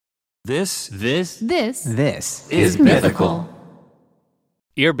This is Mythical.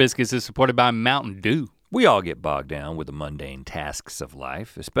 Ear Biscuits is supported by Mountain Dew. We all get bogged down with the mundane tasks of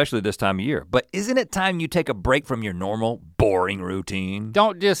life, especially this time of year. But isn't it time you take a break from your normal, boring routine?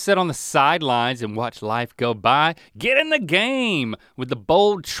 Don't just sit on the sidelines and watch life go by. Get in the game. With the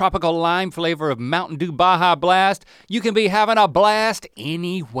bold tropical lime flavor of Mountain Dew Baja Blast, you can be having a blast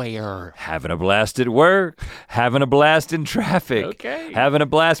anywhere. Having a blast at work, having a blast in traffic. Okay. Having a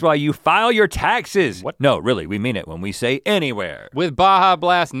blast while you file your taxes. What? No, really, we mean it when we say anywhere. With Baja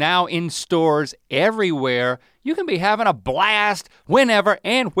Blast now in stores everywhere, you can be having a blast whenever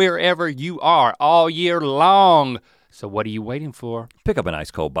and wherever you are all year long. So what are you waiting for? Pick up an ice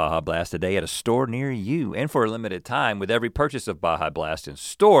cold Baja Blast today at a store near you. And for a limited time, with every purchase of Baja Blast in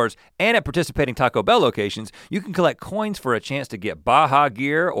stores and at participating Taco Bell locations, you can collect coins for a chance to get Baja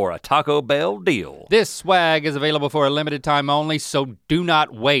gear or a Taco Bell deal. This swag is available for a limited time only, so do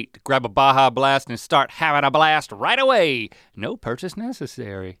not wait. Grab a Baja Blast and start having a blast right away. No purchase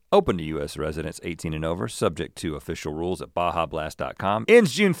necessary. Open to U.S. residents 18 and over, subject to official rules at BajaBlast.com.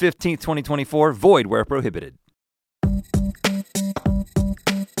 Ends June 15th, 2024, void where prohibited.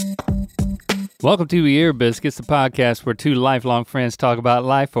 Welcome to Ear Biscuits, the podcast where two lifelong friends talk about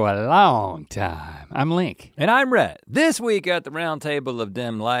life for a long time. I'm Link. And I'm Rhett. This week at the Round Table of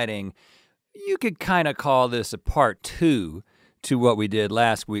Dim Lighting, you could kind of call this a part two to what we did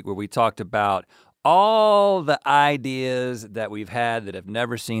last week, where we talked about all the ideas that we've had that have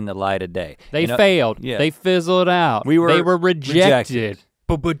never seen the light of day. They failed. Yeah. They fizzled out. They were rejected.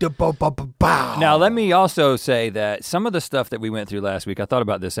 Now, let me also say that some of the stuff that we went through last week, I thought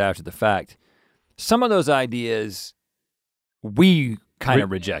about this after the fact. Some of those ideas we kind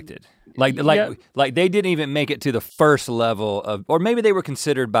of rejected. Like they didn't even make it to the first level of, or maybe they were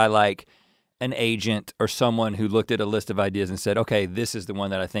considered by like an agent or someone who looked at a list of ideas and said, okay, this is the one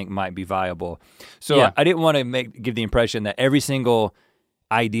that I think might be viable. So I didn't want to give the impression that every single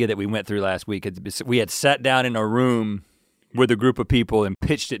idea that we went through last week, we had sat down in a room with a group of people and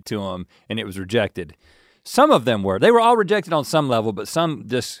pitched it to them and it was rejected. Some of them they were all rejected on some level, but some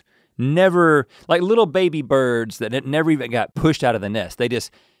just never, like little baby birds that never even got pushed out of the nest. They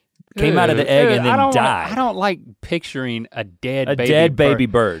just came out of the egg and then died. I don't like picturing a dead baby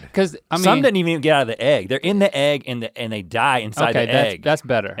bird. Because I mean, some didn't even get out of the egg. They're in the egg and they die inside the egg. That's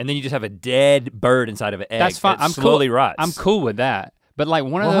better. And then you just have a dead bird inside of an egg. That's fine. That slowly rots. I'm cool with that. But like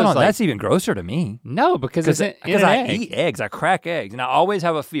one of those, hold on, like, that's even grosser to me. No, because I eat eggs. I crack eggs, and I always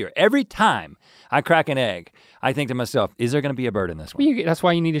have a fear. Every time I crack an egg, I think to myself, "Is there going to be a bird in this one?" Well, that's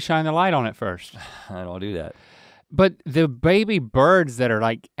why you need to shine the light on it first. I don't do that. But the baby birds that are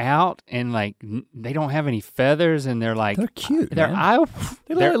like out and like they don't have any feathers and they're cute. They're like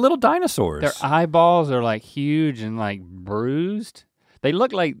little dinosaurs. Their eyeballs are like huge and like bruised. They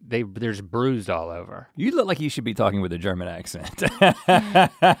look like there's bruised all over. You look like you should be talking with a German accent.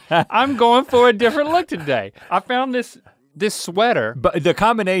 I'm going for a different look today. I found this sweater. But the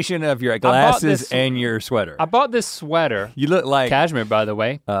combination of your glasses and your sweater. I bought this sweater. You look like cashmere, by the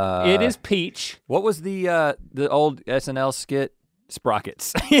way. It is peach. What was the old SNL skit?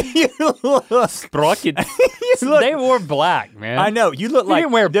 Sprockets. Sprockets. They wore black, man. I know. You look like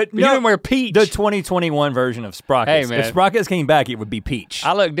you didn't wear peach. The 2021 version of Sprockets. Hey, man. If Sprockets came back, it would be peach.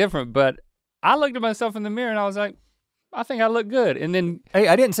 I look different, but I looked at myself in the mirror and I was like, I think I look good. And then hey,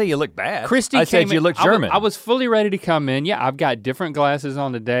 I didn't say you look bad. Christy said you look German. I was fully ready to come in. Yeah, I've got different glasses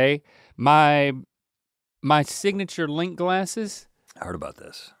on today. My signature Link glasses. I heard about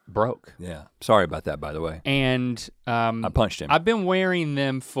this. Broke. Yeah. Sorry about that, by the way. And I punched him. I've been wearing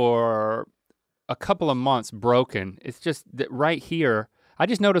them for a couple of months broken. It's just that right here, I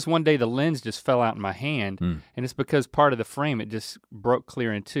just noticed one day the lens just fell out in my hand and it's because part of the frame, it just broke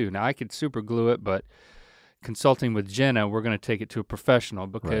clear in two. Now I could super glue it, but consulting with Jenna, we're gonna take it to a professional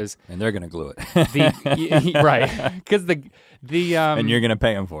because and they're gonna glue it. right, because the and you're gonna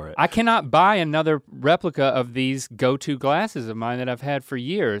pay them for it. I cannot buy another replica of these go-to glasses of mine that I've had for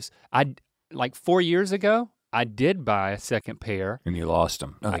years. Like 4 years ago, I did buy a second pair. And you lost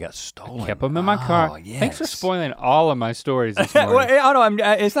them. Oh, they got stolen. I kept them in my car. Yes. Thanks for spoiling all of my stories this morning.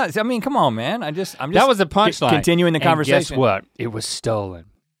 It's not. I mean, come on, man. I'm just. That was a punchline. Continuing the conversation. And guess what? It was stolen.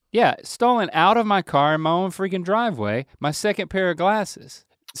 Yeah, stolen out of my car in my own freaking driveway, my second pair of glasses.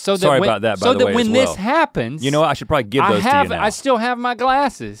 Sorry about that, by the way, when this happens, you know what, I should probably give those to you now. I still have my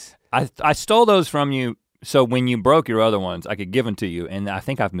glasses. I stole those from you, so when you broke your other ones, I could give them to you, and I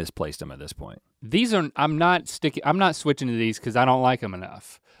think I've misplaced them at this point. I'm not switching to these because I don't like them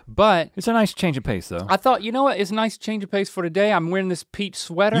enough. But it's a nice change of pace, though. I thought, you know what, it's a nice change of pace for today. I'm wearing this peach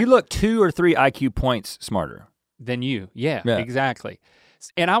sweater. You look 2 or 3 IQ points smarter than you. Yeah, exactly.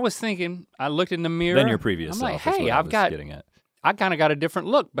 And I was thinking, I looked in the mirror. Than your previous I'm self. like, That's hey, what I was getting at. I kind of got a different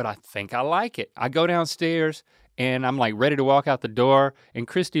look, but I think I like it. I go downstairs and I'm like ready to walk out the door, and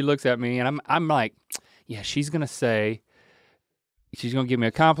Christy looks at me, and I'm like, yeah, she's gonna give me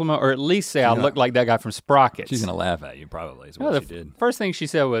a compliment, or at least say I look like that guy from Sprockets. She's gonna laugh at you, probably, is what she did. First thing she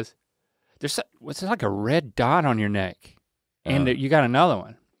said was, there's like a red dot on your neck, and you got another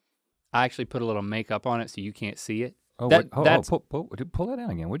one. I actually put a little makeup on it so you can't see it. Pull that down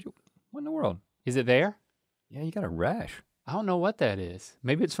again. What in the world? Is it there? Yeah, you got a rash. I don't know what that is.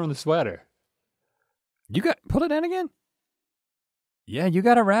 Maybe it's from the sweater. Pull it down again? Yeah, you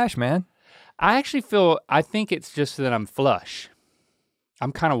got a rash, man. I think it's just that I'm flush.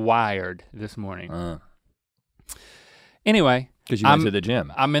 I'm kind of wired this morning. Anyway. Because you went to the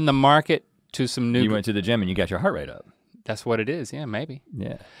gym. I'm in the market to some new. You went to the gym and you got your heart rate up. That's what it is, yeah, maybe.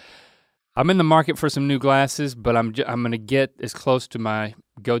 Yeah. I'm in the market for some new glasses, but I'm gonna get as close to my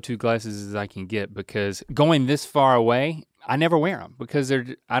go-to glasses as I can get, because going this far away, I never wear them because they're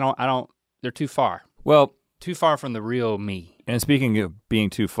too far. Well, too far from the real me. And speaking of being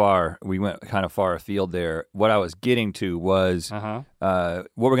too far, we went kind of far afield there. What I was getting to was what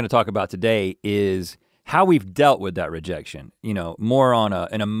we're gonna talk about today is how we've dealt with that rejection, more on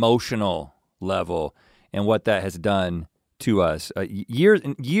an emotional level, and what that has done to us.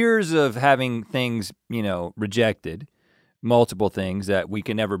 Years of having things, rejected, multiple things that we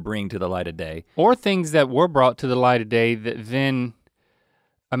can never bring to the light of day. Or things that were brought to the light of day that then,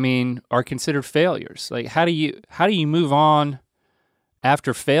 are considered failures. Like, how do you move on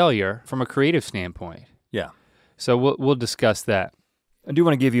after failure from a creative standpoint? Yeah. So we'll discuss that. I do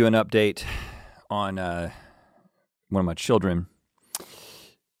want to give you an update on one of my children.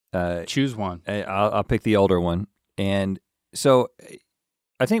 Choose one. I'll pick the older one. And so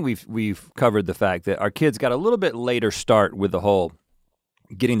I think we've covered the fact that our kids got a little bit later start with the whole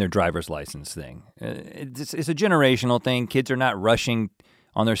getting their driver's license thing. It's a generational thing. Kids are not rushing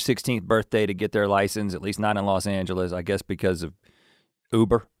on their 16th birthday to get their license, at least not in Los Angeles, I guess because of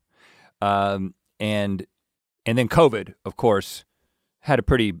Uber. And then COVID, of course, had a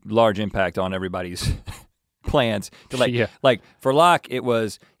pretty large impact on everybody's plans. Like for Locke, it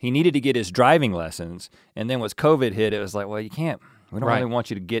was he needed to get his driving lessons, and then once COVID hit, it was like, well, you can't. We don't really want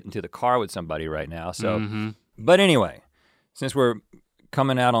you to get into the car with somebody right now. So, But anyway, since we're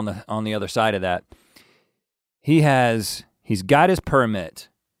coming out on the other side of that, he's got his permit,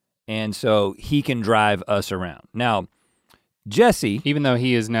 and so he can drive us around now. Jesse, even though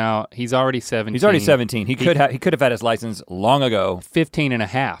he's already 17. He's already 17. He could have had his license long ago. 15 and a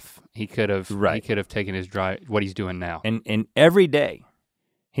half. He could have taken his drive, what he's doing now. And every day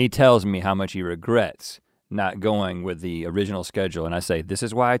he tells me how much he regrets not going with the original schedule. And I say, this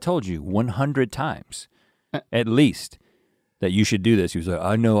is why I told you 100 times, at least, that you should do this. He was like,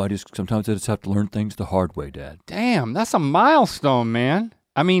 I know, sometimes I just have to learn things the hard way, Dad. Damn, that's a milestone, man.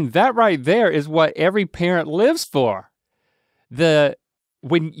 That right there is what every parent lives for.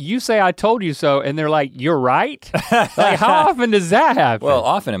 When you say I told you so and they're like, you're right? Like, how often does that happen? Well,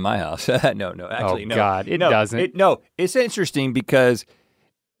 often in my house. No, actually, no. Oh God, it doesn't. It's interesting because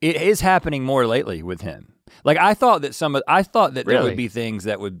it is happening more lately with him. Like I thought that there would be things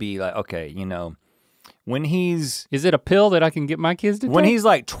that would be like, okay, when he's... Is it a pill that I can get my kids to take? When he's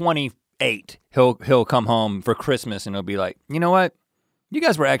like 28, he'll come home for Christmas and he'll be like, you know what? You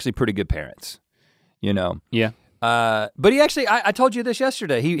guys were actually pretty good parents, Yeah. But he actually, I told you this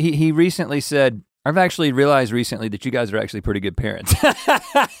yesterday. He recently said, I've actually realized recently that you guys are actually pretty good parents.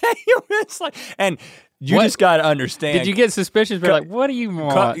 And you just got to understand. Did you get suspicious? Like, what do you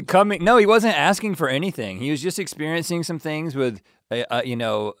want? No, he wasn't asking for anything. He was just experiencing some things with,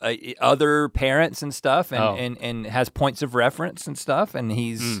 other parents and stuff, and has points of reference and stuff, and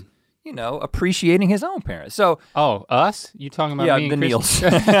he's. Appreciating his own parents. So, us? You talking about me and the Neils?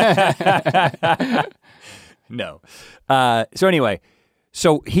 No. So anyway,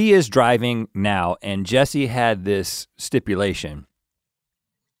 so he is driving now, and Jessie had this stipulation.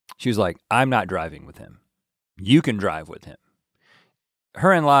 She was like, I'm not driving with him. You can drive with him.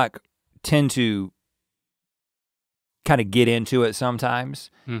 Her and Locke tend to kind of get into it sometimes,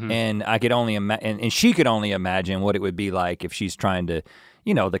 and I could only imagine, and she could only imagine what it would be like if she's trying to,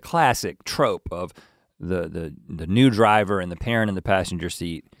 the classic trope of the new driver and the parent in the passenger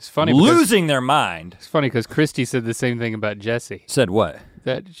seat. It's funny losing their mind. It's funny because Christy said the same thing about Jessie. Said what?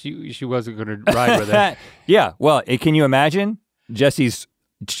 That she wasn't going to ride with him. Yeah. Well, can you imagine Jessie's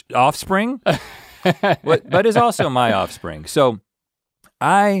offspring? But is also my offspring. So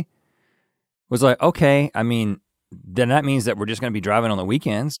I was like, okay. then that means that we're just gonna be driving on the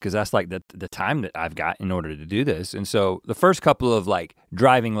weekends because that's like the time that I've got in order to do this. And so the first couple of like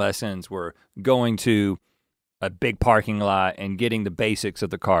driving lessons were going to a big parking lot and getting the basics of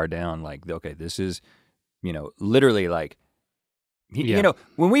the car down. Like, okay, this is, literally like,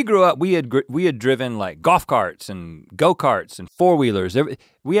 when we grew up, we had driven like golf carts and go-karts and four-wheelers.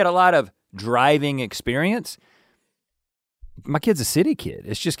 We had a lot of driving experience. My kid's a city kid.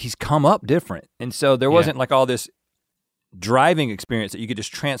 It's just he's come up different. And so there wasn't like all this driving experience that you could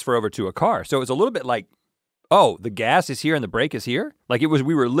just transfer over to a car. So it was a little bit like, oh, the gas is here and the brake is here? Like we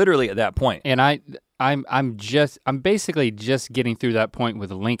were literally at that point. And I'm basically just getting through that point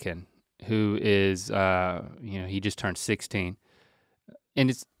with Lincoln, who is he just turned 16.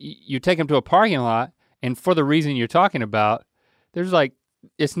 And you take him to a parking lot, and for the reason you're talking about, there's like,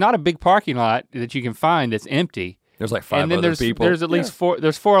 it's not a big parking lot that you can find that's empty. There's like five other people. There's at least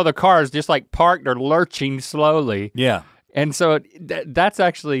four other cars just like parked or lurching slowly. Yeah. And so that's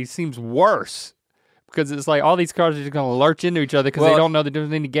actually seems worse because it's like all these cars are just gonna lurch into each other because they don't know the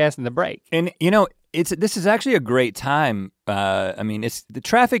difference between the gas and the brake. And this is actually a great time. The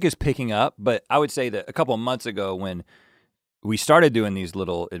traffic is picking up, but I would say that a couple of months ago when we started doing these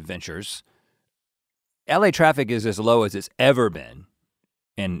little adventures, LA traffic is as low as it's ever been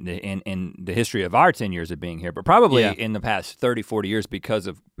in the history of our 10 years of being here, but probably in the past 30, 40 years because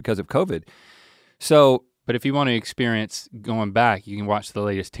of COVID. So, but if you want to experience going back, you can watch the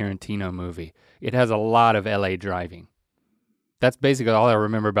latest Tarantino movie. It has a lot of LA driving. That's basically all I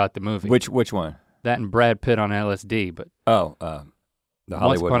remember about the movie. Which one? That and Brad Pitt on LSD, but the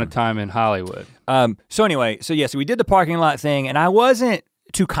Hollywood Once Upon a Time in Hollywood. So we did the parking lot thing, and I wasn't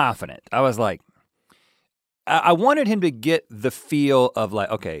too confident. I was like, I wanted him to get the feel of like,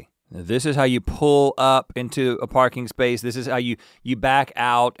 okay, this is how you pull up into a parking space. This is how you back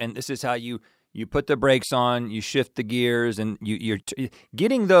out, and this is how you put the brakes on, you shift the gears, and you're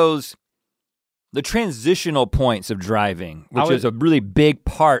getting the transitional points of driving, which is a really big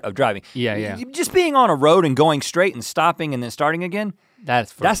part of driving. Yeah. Just being on a road and going straight and stopping and then starting again,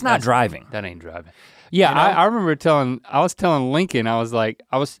 that's not driving. That ain't driving. Yeah, I remember I was telling Lincoln,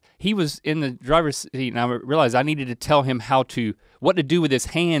 he was in the driver's seat and I realized I needed to tell him what to do with his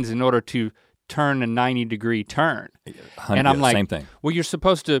hands in order to turn a 90-degree turn. And I'm like, same thing. Well, you're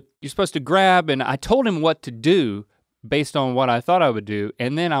supposed to grab, and I told him what to do based on what I thought I would do.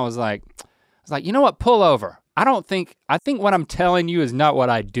 And then I was like, you know what, pull over. I think what I'm telling you is not what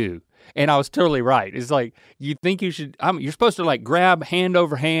I do. And I was totally right. It's like, you think you're supposed to like grab hand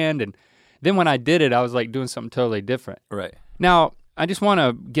over hand, and then when I did it, I was like doing something totally different. Right. Now, I just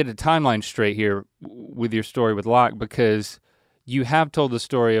wanna get a timeline straight here with your story with Locke, because you have told the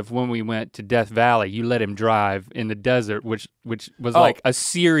story of when we went to Death Valley, you let him drive in the desert, which was like a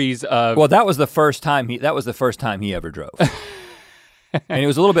series of. Well, that was the first time he ever drove. And it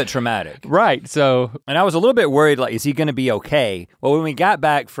was a little bit traumatic. Right, so. And I was a little bit worried, like, is he gonna be okay? Well, when we got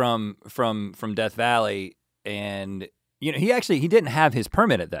back from Death Valley, and he didn't have his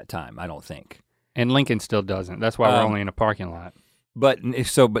permit at that time, I don't think. And Lincoln still doesn't. That's why we're only in a parking lot. But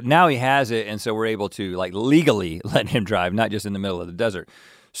now he has it, and so we're able to like legally let him drive, not just in the middle of the desert.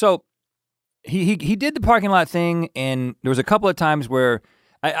 So he did the parking lot thing, and there was a couple of times where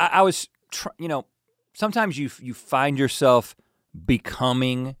I was, sometimes you find yourself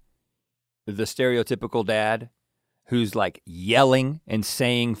becoming the stereotypical dad who's like yelling and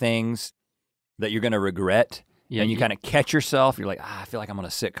saying things that you're gonna regret. Yeah, and you kind of catch yourself. You're like, I feel like I'm on a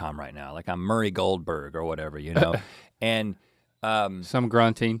sitcom right now. Like I'm Murray Goldberg or whatever, and some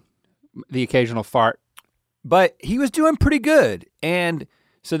grunting, the occasional fart. But he was doing pretty good. And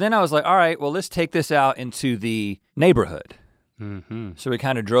so then I was like, all right, well, let's take this out into the neighborhood. Mm-hmm. So we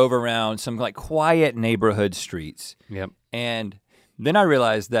kind of drove around some like quiet neighborhood streets. Yep. And then I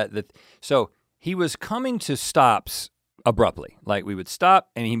realized so he was coming to stops abruptly. Like we would stop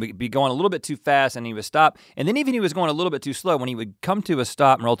and he would be going a little bit too fast and he would stop. And then even he was going a little bit too slow. When he would come to a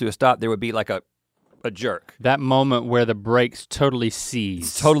stop and roll to a stop, there would be like a jerk. That moment where the brakes totally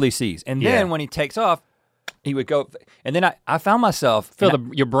seize. And then when he takes off, he would go, and then I found myself.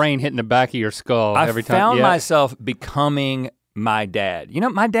 Your brain hitting the back of your skull every time. I found myself becoming my dad.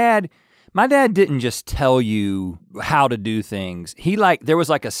 My dad didn't just tell you how to do things. There was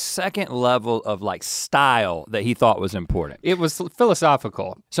like a second level of like style that he thought was important. It was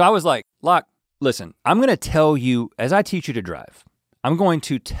philosophical. So I was like, Locke, listen, I'm gonna tell you, as I teach you to drive, I'm going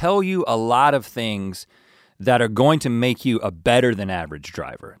to tell you a lot of things that are going to make you a better than average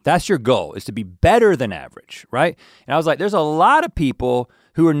driver. That's your goal, is to be better than average, right? And I was like, there's a lot of people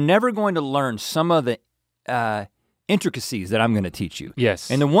who are never going to learn some of the intricacies that I'm gonna teach you. Yes.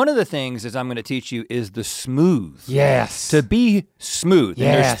 And then one of the things is I'm gonna teach you is the smooth. Yes. To be smooth. Yes.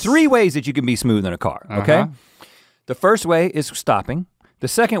 And there's 3 ways that you can be smooth in a car, okay? The first way is stopping. The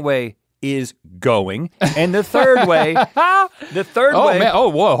second way is going. And the third way, Man. Oh,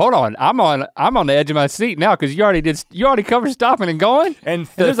 whoa, hold on. I'm on the edge of my seat now because you already covered stopping and going? And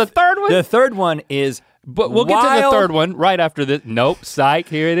there's a third one? The third one is But we'll get to the third one right after this. Nope, psych,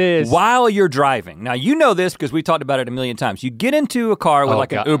 here it is. While you're driving. Now you know this because we talked about it a million times. You get into a car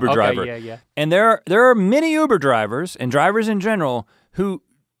with an Uber driver. Yeah. And there are many Uber drivers and drivers in general who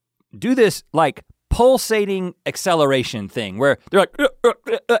do this like pulsating acceleration thing where they're like,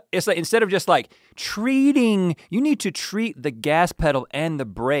 it's like instead of just like treating, you need to treat the gas pedal and the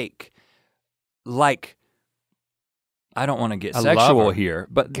brake like, I don't want to get sexual here,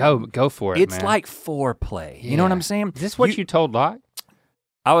 but go for it, it's man. like foreplay. You know what I'm saying? Is this what you told Locke?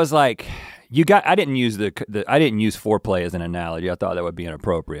 I was like, I didn't use I didn't use foreplay as an analogy. I thought that would be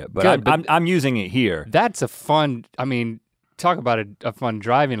inappropriate, but I'm using it here. That's a fun, talk about a fun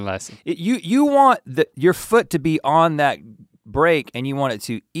driving lesson. You want your foot to be on that brake and you want it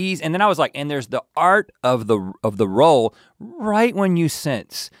to ease. And then I was like, and there's the art of the roll right when you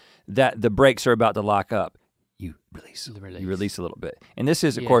sense that the brakes are about to lock up. You release. You release a little bit. And this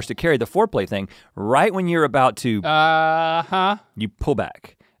is, of course, to carry the foreplay thing, right when you're about to, you pull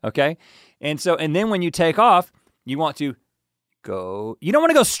back, okay? And then when you take off, you want to go, you don't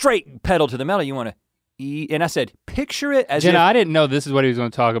want to go straight pedal to the metal, you want to and I said, picture it as Jenna, I didn't know this is what he was gonna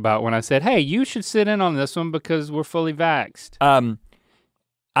talk about when I said, hey, you should sit in on this one because we're fully vaxxed.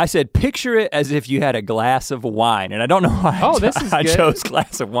 I said, picture it as if you had a glass of wine. And I don't know why I chose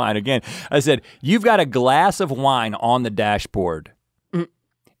glass of wine again. I said, you've got a glass of wine on the dashboard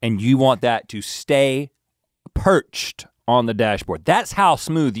and you want that to stay perched on the dashboard. That's how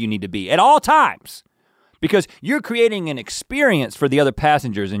smooth you need to be at all times. Because you're creating an experience for the other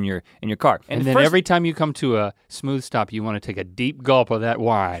passengers in your car. And then every time you come to a smooth stop, you want to take a deep gulp of that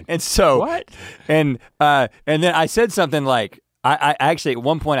wine. And so, what? And then I said something like, I actually at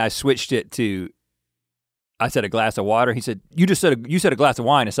one point I switched it to, I said a glass of water. He said, you said a glass of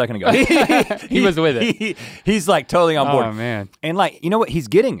wine a second ago. He was with it. He's like totally on board. Oh man. And like, you know what, he's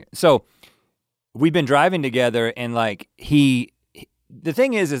getting it. So we've been driving together and like the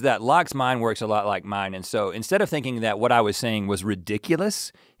thing is that Locke's mind works a lot like mine, and so instead of thinking that what I was saying was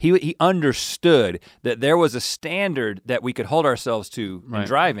ridiculous, he understood that there was a standard that we could hold ourselves to in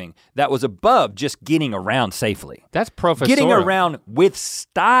driving that was above just getting around safely. That's professorial. Getting around with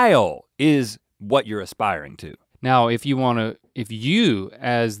style is what you're aspiring to. Now, if you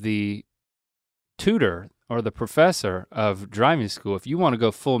as the tutor or the professor of driving school, if you want to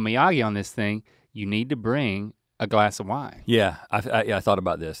go full Miyagi on this thing, you need to bring a glass of wine. Yeah, I thought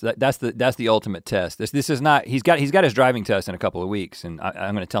about this. That's the ultimate test. This is not. He's got his driving test in a couple of weeks, and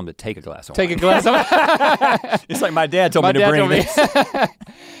I'm going to tell him to take a glass of wine. Take a glass of wine. It's like my dad told me to bring this.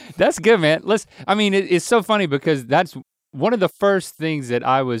 That's good, man. It's so funny because that's one of the first things that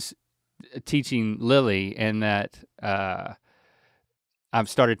I was teaching Lily, and that I've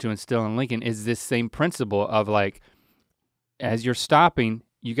started to instill in Lincoln is this same principle of like, as you're stopping,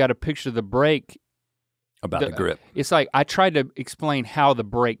 you got to picture the brake. About the grip. It's like I tried to explain how the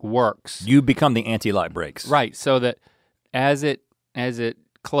brake works. You become the anti-lock brakes. Right, so that as it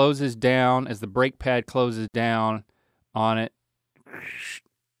closes down, as the brake pad closes down on it,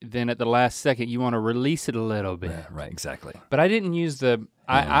 then at the last second you want to release it a little bit. Yeah, right, exactly. But I didn't use the,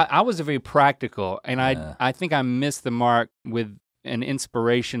 I was very practical, and I think I missed the mark with an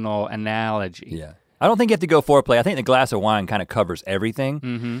inspirational analogy. Yeah. I don't think you have to go foreplay. I think the glass of wine kind of covers everything.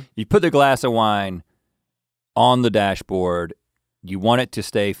 Mm-hmm. You put the glass of wine on the dashboard, you want it to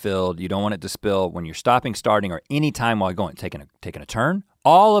stay filled, you don't want it to spill when you're stopping, starting, or any time while going, taking a turn.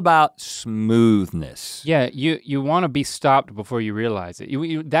 All about smoothness. Yeah, you want to be stopped before you realize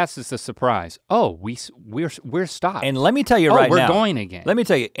it. That's just a surprise. Oh, we're stopped. And let me tell you right now. We're going again. Let me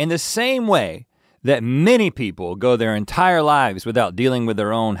tell you, in the same way that many people go their entire lives without dealing with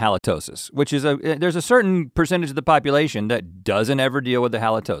their own halitosis, which is there's a certain percentage of the population that doesn't ever deal with the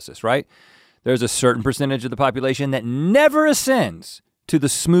halitosis, right? There's a certain percentage of the population that never ascends to the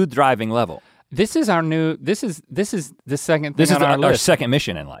smooth driving level. This is our new, this is the second thing this on is our list. Our second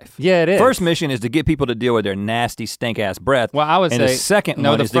mission in life. Yeah, it is. First mission is to get people to deal with their nasty stink ass breath. Well, I would say the second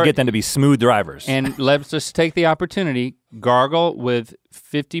one is to get them to be smooth drivers. And let's just take the opportunity, gargle with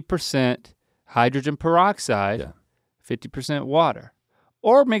 50% hydrogen peroxide, 50% water.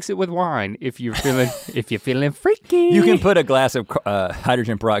 Or mix it with wine if you're feeling freaky. You can put a glass of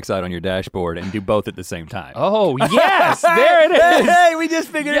hydrogen peroxide on your dashboard and do both at the same time. Oh yes, there it is. Hey, we just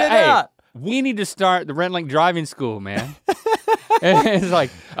figured it out. we need to start the Red Link driving school, man. It's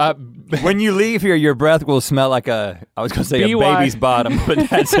like, when you leave here, your breath will smell like I was gonna say a baby's bottom, but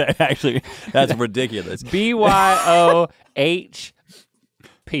that's ridiculous. BYOHP.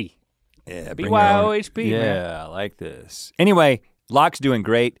 Yeah, BYOHP, yeah, man. I like this. Anyway, Locke's doing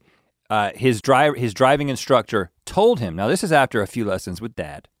great. His driving instructor told him, now this is after a few lessons with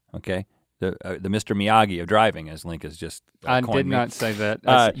Dad, okay? The Mr. Miyagi of driving, as Link has just I did not say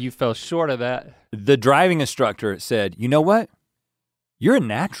that. You fell short of that. The driving instructor said, you know what? You're a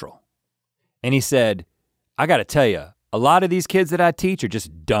natural. And he said, I gotta tell you, a lot of these kids that I teach are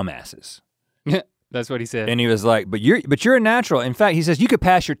just dumbasses. That's what he said. And he was like, but you're a natural. In fact, he says, you could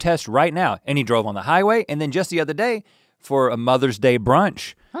pass your test right now. And he drove on the highway, and then just the other day, for a Mother's Day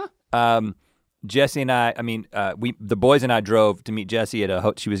brunch, Jesse and the boys and I drove to meet Jessie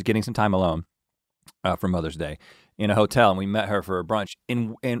at she was getting some time alone for Mother's Day in a hotel, and we met her for a brunch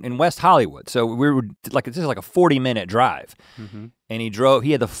in West Hollywood. So we were this is like a 40-minute drive. Mm-hmm. And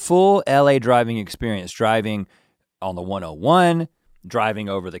he had the full LA driving experience, driving on the 101, driving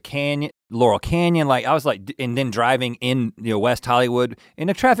over the canyon, Laurel Canyon, and then driving in West Hollywood. And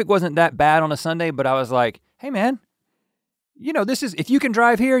the traffic wasn't that bad on a Sunday, but I was like, hey man, if you can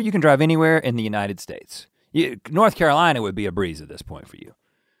drive here, you can drive anywhere in the United States. North Carolina would be a breeze at this point for you.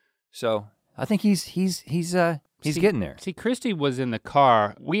 So I think he's getting there. See, Christy was in the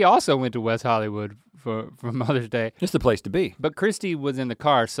car. We also went to West Hollywood for Mother's Day. It's the place to be. But Christy was in the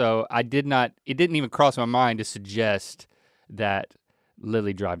car, so it didn't even cross my mind to suggest that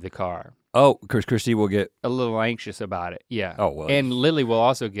Lily drive the car. Oh, because Christy will get a little anxious about it, yeah. Oh, well. And Lily will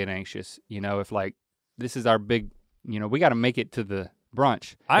also get anxious, if this is our big, we gotta make it to the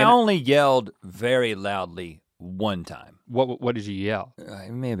brunch. I only yelled very loudly one time. What did you yell?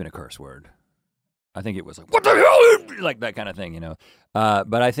 It may have been a curse word. I think it was like, what the hell? Like that kind of thing,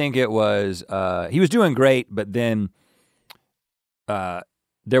 But I think it was, he was doing great, but then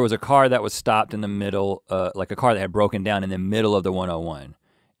there was a car that was stopped in the middle, like a car that had broken down in the middle of the 101.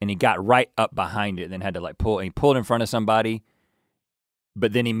 And he got right up behind it and then had to pull, and he pulled in front of somebody,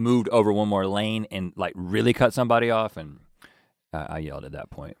 but then he moved over one more lane and really cut somebody off, and I yelled at that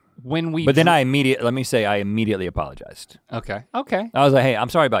point. Then I immediately apologized. Okay. I was like, hey, I'm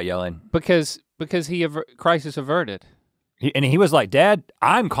sorry about yelling. Because he crisis averted. He was like, Dad,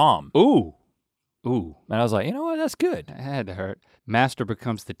 I'm calm. Ooh. And I was like, you know what, that's good. That had to hurt. Master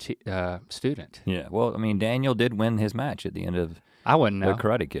becomes the student. Yeah, well, Daniel did win his match at the end of I wouldn't know. The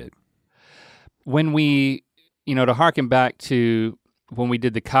Karate Kid. When we, to harken back to when we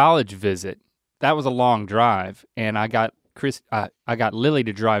did the college visit, that was a long drive, and I got Lily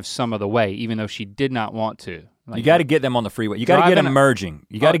to drive some of the way, even though she did not want to. You got to get them on the freeway. You got to get them merging.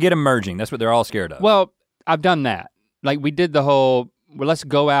 You got to get them merging. That's what they're all scared of. Well, I've done that. We did the whole, let's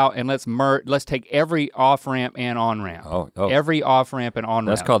go out and let's take every off-ramp and on-ramp. Oh. Every off-ramp and on-ramp.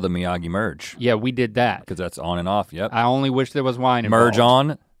 That's called the Miyagi merge. Yeah, we did that. Because that's on and off, yep. I only wish there was wine involved. Merge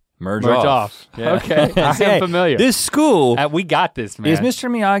on, merge off. Yeah. Okay, I am familiar. This school. We got this, man. Is Mr.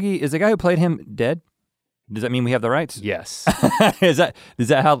 Miyagi, is the guy who played him dead? Does that mean we have the rights? Yes. Is that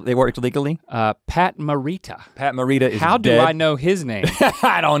how they worked legally? Pat Morita. Pat Morita is How dead. do I know his name?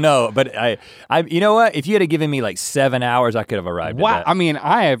 I don't know, but I you know what? If you had given me 7 hours, I could have arrived at that.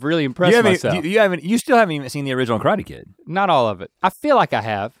 I have really impressed myself. You still haven't even seen the original Karate Kid. Not all of it. I feel like I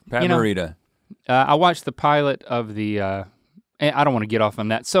have. Pat Morita. I watched the pilot of the, and I don't want to get off on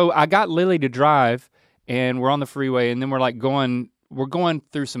that. So I got Lily to drive, and we're on the freeway, and then we're going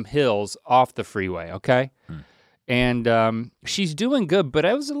through some hills off the freeway, okay? And she's doing good, but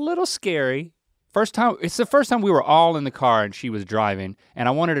it was a little scary. It's the first time we were all in the car and she was driving, and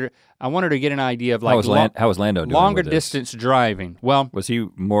I wanted her to get an idea of how was Lando doing longer distance driving. Well, was he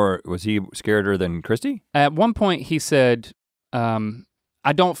scarier than Christy? At one point he said,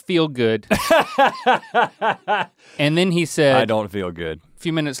 I don't feel good. And then he said, I don't feel good. A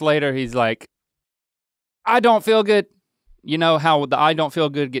few minutes later he's like, I don't feel good. You know how the I don't feel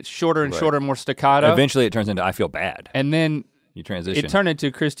good gets shorter and shorter, more staccato? Eventually it turns into I feel bad. And then you transition. It turned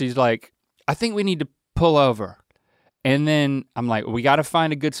into Christy's like, I think we need to pull over. And then I'm like, we gotta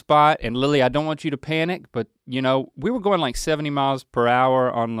find a good spot. And Lily, I don't want you to panic, but we were going 70 miles per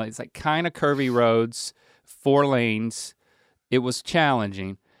hour on it's kind of curvy roads, 4 lanes. It was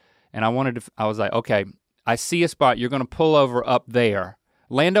challenging. And I was like, okay, I see a spot. You're gonna pull over up there.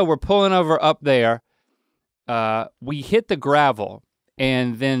 Lando, we're pulling over up there. We hit the gravel,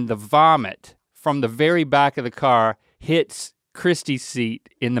 and then the vomit from the very back of the car hits Christy's seat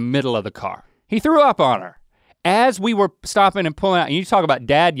in the middle of the car. He threw up on her, as we were stopping and pulling out, and you talk about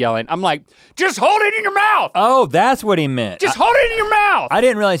dad yelling, I'm like, just hold it in your mouth. Oh, that's what he meant. Just hold it in your mouth. I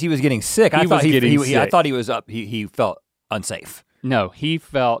didn't realize he was getting sick. I thought he was up. He felt unsafe. No, he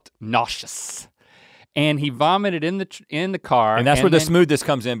felt nauseous. And he vomited in the car. And that's where the smoothness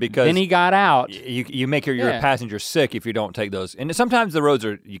comes in, because then he got out. You make your passenger sick if you don't take those. And sometimes the roads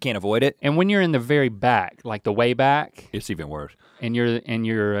you can't avoid it. And when you're in the very back, like the way back, it's even worse. And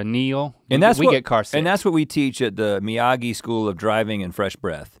you're a kneel, and we get car sick. And that's what we teach at the Miyagi School of Driving and Fresh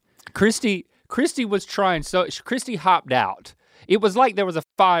Breath. Christy was trying, so Christy hopped out. It was like there was a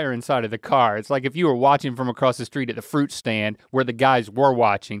fire inside of the car. It's like if you were watching from across the street at the fruit stand where the guys were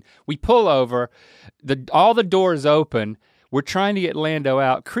watching. We pull over, all the doors open. We're trying to get Lando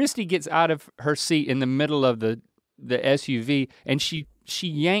out. Christy gets out of her seat in the middle of the SUV, and she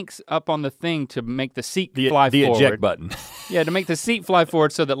yanks up on the thing to make the seat fly forward. The eject button. Yeah, to make the seat fly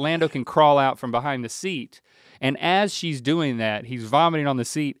forward so that Lando can crawl out from behind the seat. And as she's doing that, he's vomiting on the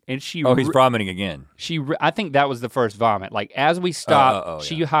seat, and he's vomiting again. I think that was the first vomit. Like as we stop,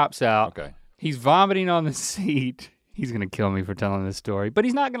 she hops out. Okay. He's vomiting on the seat. He's gonna kill me for telling this story, but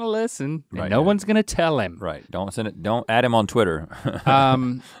he's not gonna listen. Right, and no one's gonna tell him. Right. Don't send it. Don't add him on Twitter.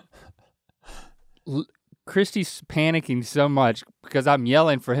 Christy's panicking so much because I'm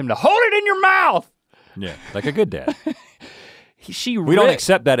yelling for him to hold it in your mouth. Yeah, like a good dad. We don't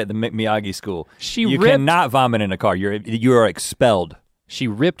accept that at the Miyagi School. You cannot vomit in a car. You are expelled. She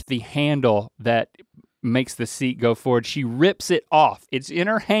ripped the handle that makes the seat go forward. She rips it off. It's in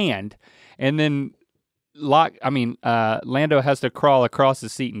her hand, and then Lando has to crawl across the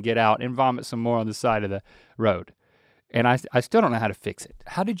seat and get out and vomit some more on the side of the road. And I still don't know how to fix it.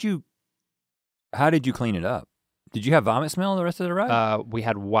 How did you clean it up? Did you have vomit smell the rest of the ride? We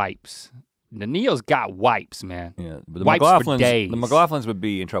had wipes. The Neo's got wipes, man. Yeah, but the wipes for days. The McLaughlins would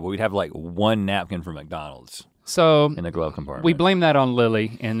be in trouble. We'd have like one napkin from McDonald's. So in the glove compartment. We blame that on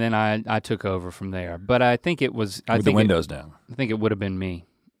Lily, and then I took over from there. But I think it was with the windows down. I think it would have been me.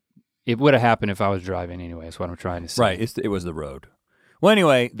 It would have happened if I was driving anyway. That's what I'm trying to say. Right. It was the road. Well,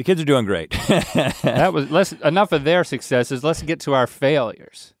 anyway, the kids are doing great. That was enough of their successes. Let's get to our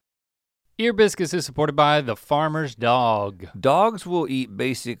failures. Ear Biscuits is supported by the Farmer's Dog. Dogs will eat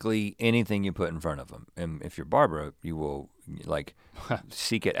basically anything you put in front of them. And if you're Barbara, you will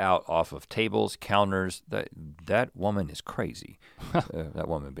seek it out off of tables, counters. That woman is crazy. That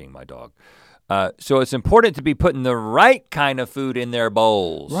woman being my dog. So it's important to be putting the right kind of food in their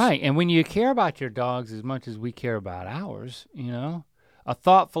bowls. Right, and when you care about your dogs as much as we care about ours, a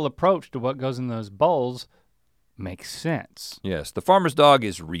thoughtful approach to what goes in those bowls makes sense. Yes, the Farmer's Dog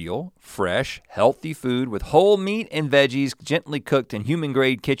is real, fresh, healthy food with whole meat and veggies gently cooked in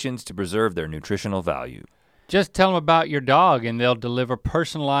human-grade kitchens to preserve their nutritional value. Just tell them about your dog and they'll deliver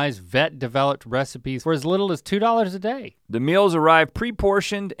personalized, vet-developed recipes for as little as $2 a day. The meals arrive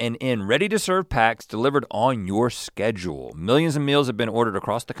pre-portioned and in ready-to-serve packs delivered on your schedule. Millions of meals have been ordered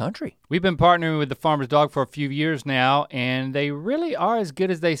across the country. We've been partnering with the Farmer's Dog for a few years now, and they really are as good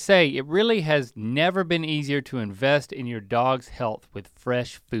as they say. It really has never been easier to invest in your dog's health with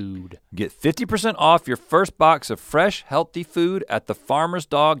fresh food. Get 50% off your first box of fresh, healthy food at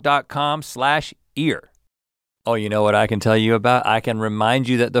thefarmersdog.com/ear. Oh, you know what I can tell you about? I can remind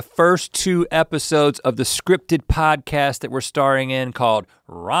you that the first 2 episodes of the scripted podcast that we're starring in called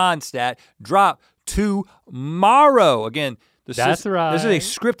Ronstadt drop tomorrow. Again, this is a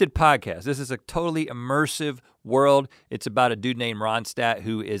scripted podcast. This is a totally immersive world. It's about a dude named Ronstadt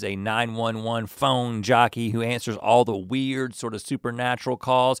who is a 911 phone jockey who answers all the weird sort of supernatural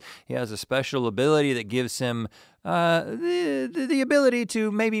calls. He has a special ability that gives him the ability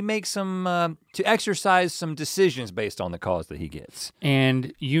to maybe make to exercise some decisions based on the calls that he gets.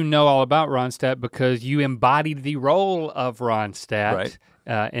 And you know all about Ronstadt because you embodied the role of Ronstadt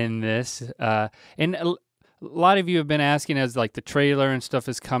in this. And a lot of you have been asking as like the trailer and stuff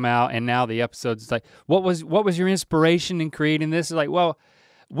has come out and now the episodes, it's like, what was your inspiration in creating this? It's like, well,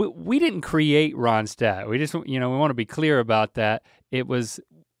 we didn't create Ronstadt. We just, we want to be clear about that. It was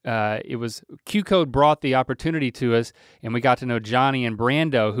Q-Code brought the opportunity to us and we got to know Johnny and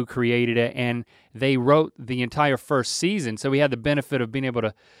Brando who created it and they wrote the entire first season. So we had the benefit of being able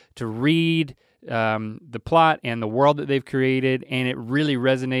to read the plot and the world that they've created and it really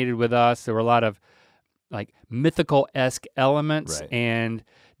resonated with us. There were a lot of like mythical-esque elements and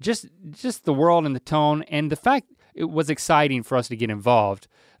just the world and the tone and the fact it was exciting for us to get involved.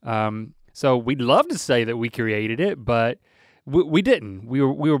 So we'd love to say that we created it, but we didn't. We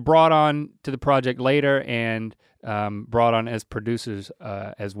were brought on to the project later, and brought on as producers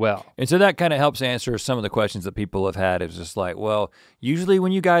as well. And so that kind of helps answer some of the questions that people have had. It's just like, well, usually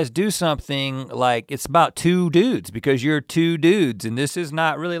when you guys do something, like it's about two dudes because you're two dudes, and this is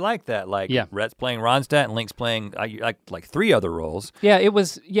not really like that. Like Rhett's playing Ronstadt and Link's playing like three other roles. Yeah, it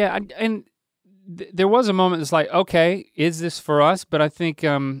was, and there was a moment that's like, okay, is this for us? But I think,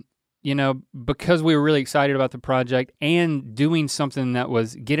 because we were really excited about the project and doing something that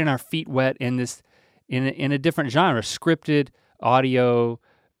was getting our feet wet in this, in a different genre, scripted audio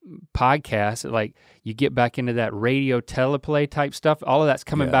podcast, like you get back into that radio teleplay type stuff, all of that's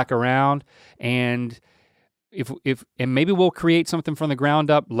coming back around, and if maybe we'll create something from the ground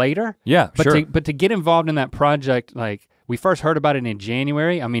up later. Yeah, sure. But to get involved in that project, like we first heard about it in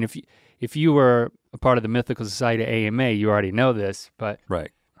January. I mean, if you were a part of the Mythical Society AMA, you already know this, but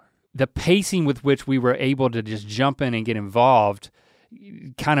the pacing with which we were able to just jump in and get involved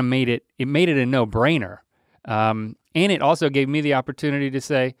kind of made it a no-brainer. And it also gave me the opportunity to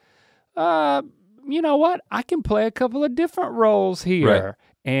say, you know what, I can play a couple of different roles here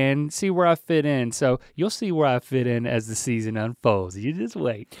and see where I fit in. So you'll see where I fit in as the season unfolds. You just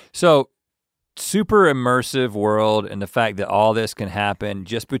wait. So super immersive world, and the fact that all this can happen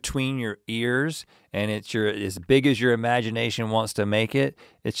just between your ears, and it's as big as your imagination wants to make it.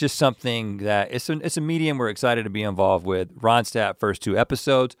 It's just something that it's a medium we're excited to be involved with. Ronstadt first 2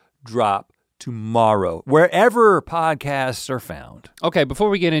 episodes drop tomorrow, wherever podcasts are found. Okay, before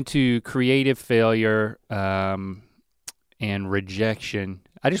we get into creative failure and rejection,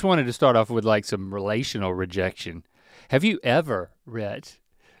 I just wanted to start off with like some relational rejection. Have you ever, Rhett,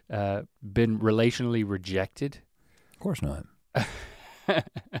 been relationally rejected? Of course not.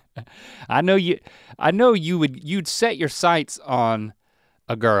 I know you'd set your sights on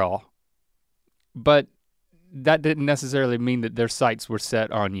a girl, but that didn't necessarily mean that their sights were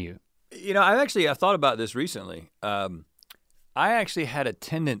set on you. You know, I thought about this recently. I actually had a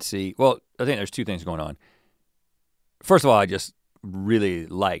tendency, well, I think there's 2 things going on. First of all, I just really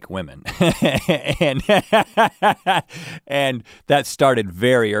like women. and that started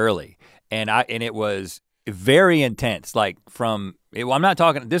very early. And it was very intense. Like I'm not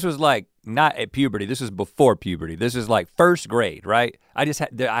talking, this was like not at puberty, this was before puberty. This is like first grade, right? I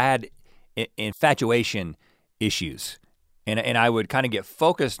had infatuation issues. And I would kind of get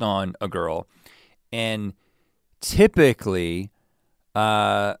focused on a girl, and typically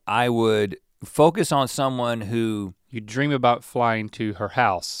I would focus on someone who... You'd dream about flying to her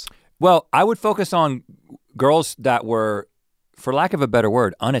house. Well, I would focus on girls that were, for lack of a better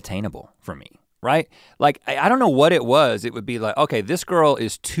word, unattainable for me, right? Like, I don't know what it was. It would be like, okay, this girl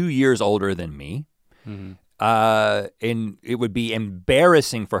is 2 years older than me. Mm-hmm. And it would be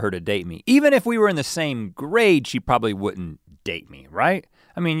embarrassing for her to date me. Even if we were in the same grade, she probably wouldn't date me, right?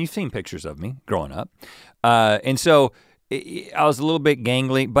 I mean, you've seen pictures of me growing up. And so I was a little bit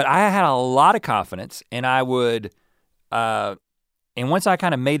gangly, but I had a lot of confidence, and I would, and once I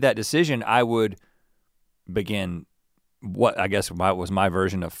kind of made that decision, I would begin what I guess was my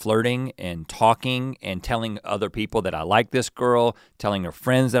version of flirting and talking and telling other people that I like this girl, telling her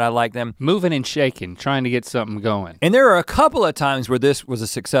friends that I like them. Moving and shaking, trying to get something going. And there are a couple of times where this was a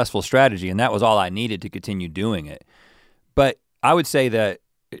successful strategy, and that was all I needed to continue doing it. But I would say that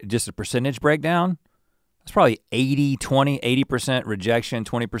just a percentage breakdown, it's probably 80-20, 80% rejection,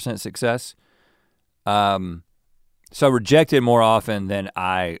 20% success. So rejected more often than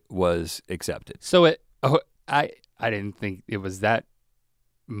I was accepted. So I didn't think it was that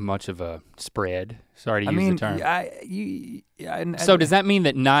much of a spread. Sorry to use the term. So does that mean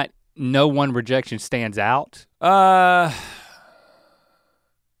that no one rejection stands out? Well,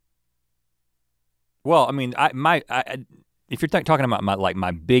 I mean, if you're talking about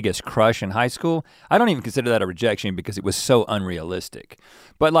my biggest crush in high school, I don't even consider that a rejection because it was so unrealistic.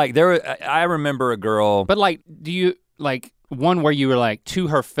 But like I remember a girl. But like, do you like one where you were like to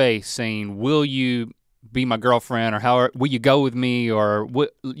her face saying, "Will you be my girlfriend," or "How will you go with me," or will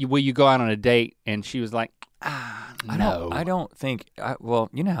you go out on a date? And she was like, no. I don't think. Well,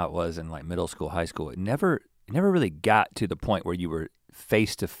 you know how it was in like middle school, high school. It never really got to the point where you were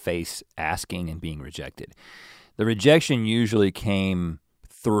face to face asking and being rejected. The rejection usually came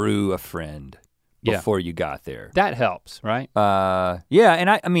through a friend before you got there. That helps, right? Yeah,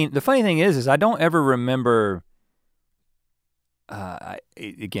 and I mean, the funny thing is I don't ever remember.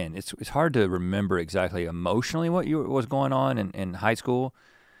 Again, it's hard to remember exactly emotionally what was going on in high school.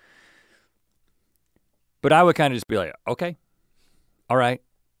 But I would kind of just be like, okay, all right,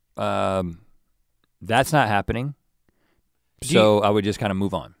 that's not happening. So I would just kind of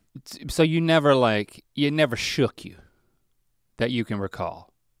move on. So you never shook you that you can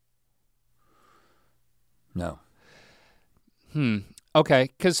recall? No. Okay,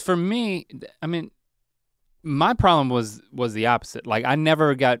 because for me, I mean, my problem was the opposite. Like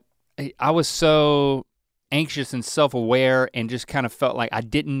I was so anxious and self-aware and just kind of felt like I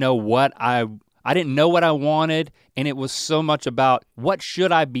didn't know what I wanted, and it was so much about what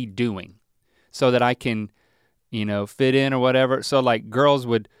should I be doing so that I can, fit in or whatever. So like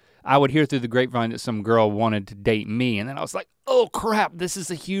I would hear through the grapevine that some girl wanted to date me, and then I was like, oh crap, this is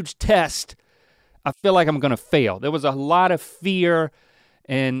a huge test. I feel like I'm gonna fail. There was a lot of fear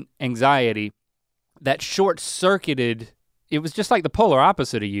and anxiety that short-circuited. It was just like the polar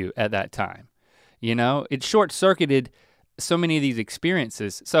opposite of you at that time. It short-circuited so many of these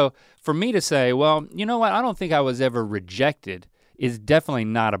experiences. So for me to say, well, you know what, I don't think I was ever rejected is definitely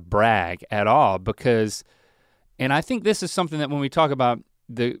not a brag at all, because, and I think this is something that when we talk about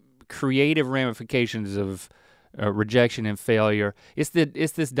the creative ramifications of rejection and failure, it's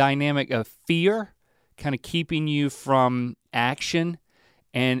this dynamic of fear kind of keeping you from action.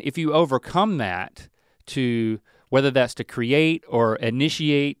 And if you overcome that, to whether that's to create or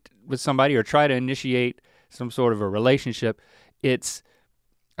initiate with somebody or try to initiate some sort of a relationship, it's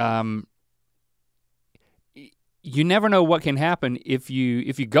you never know what can happen if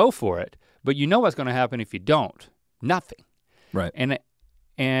you go for it, but you know what's gonna happen if you don't. Nothing. Right.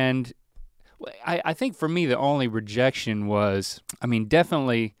 And I think for me the only rejection was,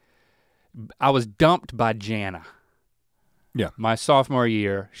 definitely I was dumped by Jana. Yeah. My sophomore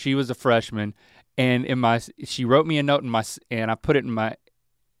year. She was a freshman, and she wrote me a note and I put it in my.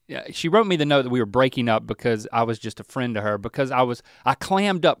 She wrote me the note that we were breaking up because I was just a friend to her, because I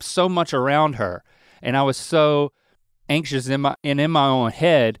clammed up so much around her, and I was so anxious in my own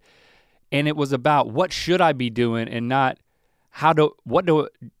head, and it was about what should I be doing and not what do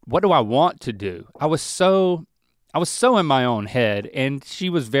I want to do. I was so in my own head, and she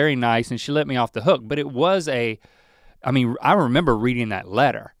was very nice and she let me off the hook, but it was I remember reading that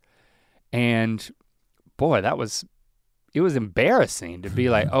letter, and boy, it was embarrassing to be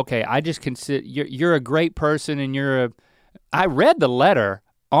like, okay, I just consider you're a great person, and I read the letter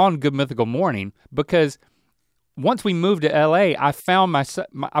on Good Mythical Morning, because once we moved to LA, I found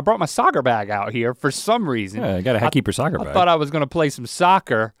I brought my soccer bag out here for some reason. Yeah, you gotta keep your soccer bag. I thought I was gonna play some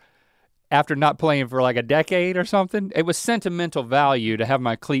soccer after not playing for like a decade or something. It was sentimental value to have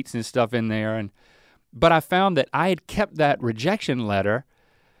my cleats and stuff in there, but I found that I had kept that rejection letter.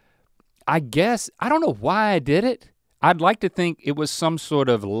 I guess, I don't know why I did it. I'd like to think it was some sort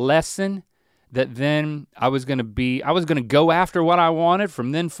of lesson that then I was gonna go after what I wanted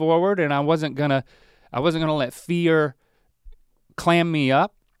from then forward, and I wasn't gonna let fear clam me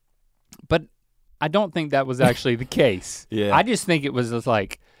up. But I don't think that was actually the case. Yeah. I just think it was just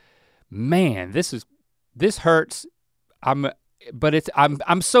like, man, this hurts. I'm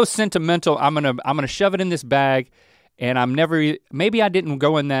so sentimental. I'm gonna shove it in this bag, and maybe I didn't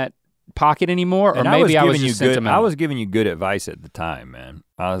go in that pocket anymore, or maybe I was just sentimental. I was giving you good advice at the time, man.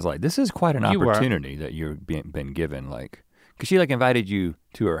 I was like, this is quite an opportunity that you've been given, like, because she invited you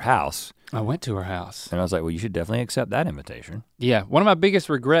to her house. I went to her house. And I was like, well, you should definitely accept that invitation. Yeah, one of my biggest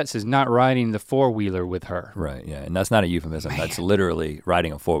regrets is not riding the four-wheeler with her. Right, yeah, and that's not a euphemism. Man. That's literally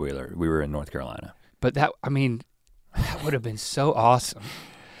riding a four-wheeler. We were in North Carolina. But that would have been so awesome.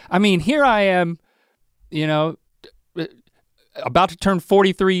 Here I am, about to turn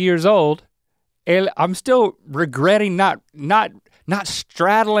 43 years old, and I'm still regretting not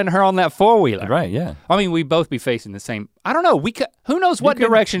straddling her on that four-wheeler. Right, yeah. We'd both be facing the same, I don't know, who knows what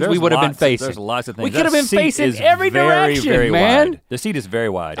directions we would have been facing. There's lots of things. We could have been facing every direction, very man. Wide. The seat is very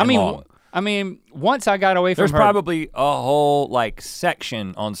wide. Once I got away from There's probably a whole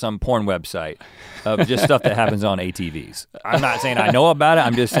section on some porn website of just stuff that happens on ATVs. I'm not saying I know about it,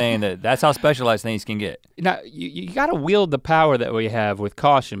 I'm just saying that's how specialized things can get. Now, you gotta wield the power that we have with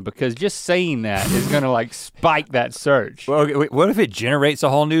caution, because just saying that is gonna spike that search. Well, what if it generates a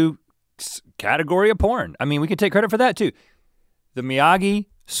whole new category of porn? We can take credit for that too. The Miyagi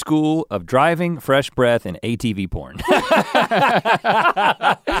School of Driving, Fresh Breath, and ATV Porn.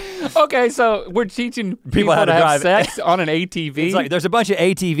 Okay, so we're teaching people how to have sex on an ATV? It's like there's a bunch of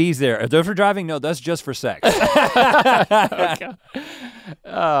ATVs there. Are those for driving? No, that's just for sex. Okay.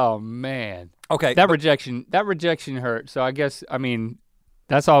 Oh man. Okay. That rejection hurt. So I guess,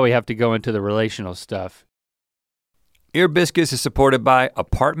 that's all we have to go into the relational stuff. Ear Biscuits is supported by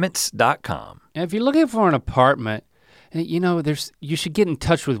Apartments.com. And if you're looking for an apartment, you should get in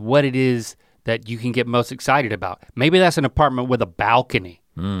touch with what it is that you can get most excited about. Maybe that's an apartment with a balcony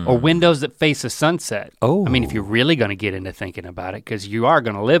or windows that face a sunset. Oh. If you're really gonna get into thinking about it, because you are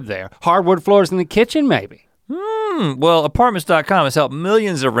gonna live there. Hardwood floors in the kitchen, maybe. Well, Apartments.com has helped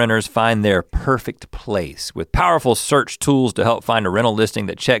millions of renters find their perfect place with powerful search tools to help find a rental listing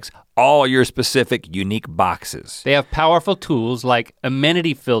that checks all your specific unique boxes. They have powerful tools like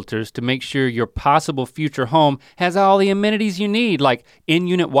amenity filters to make sure your possible future home has all the amenities you need, like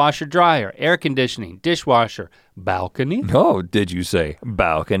in-unit washer dryer, air conditioning, dishwasher, balcony. Oh, did you say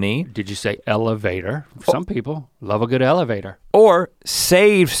balcony? Did you say elevator? Some people love a good elevator. Or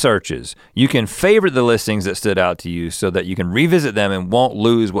saved searches. You can favorite the listings that stood out to you so that you can revisit them and won't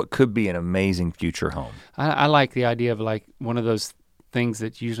lose what could be an amazing future home. I like the idea of like one of those things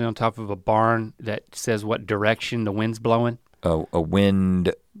that's usually on top of a barn that says what direction the wind's blowing. A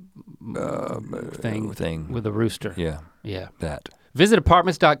wind thing with a rooster. Yeah. That. Visit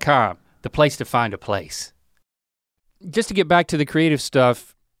apartments.com, the place to find a place. Just to get back to the creative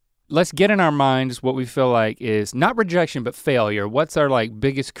stuff, let's get in our minds what we feel like is not rejection, but failure. What's our like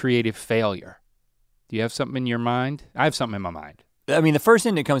biggest creative failure? Do you have something in your mind? I have something in my mind. I mean, the first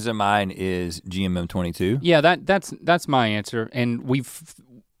thing that comes to mind is GMM 22. Yeah, that's my answer. And we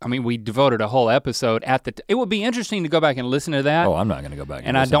devoted a whole episode it would be interesting to go back and listen to that. Oh, I'm not gonna go back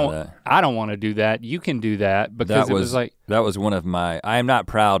and listen to that. I don't want to do that. You can do that because that was one of my, I am not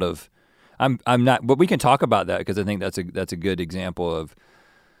proud of, I'm not, but we can talk about that because I think that's a good example of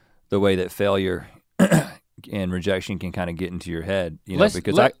the way that failure and rejection can kind of get into your head,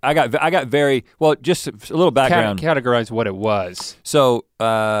 because I got very, well, just a little background. Categorize what it was. So,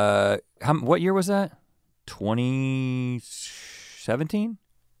 what year was that? 2017?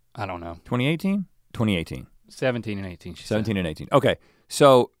 I don't know. 2018? 2018. 17 and 18. 17 and 18. Okay,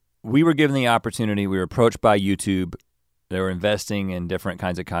 so we were given the opportunity, we were approached by YouTube. They were investing in different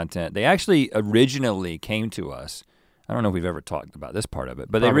kinds of content. They actually originally came to us. I don't know if we've ever talked about this part of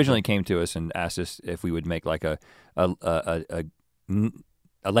it, but They originally came to us and asked us if we would make like a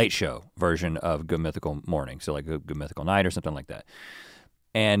late show version of Good Mythical Morning, so like a Good Mythical Night or something like that.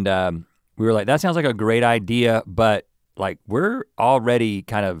 And we were like, that sounds like a great idea, but like we're already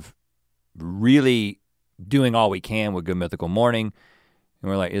kind of really doing all we can with Good Mythical Morning. And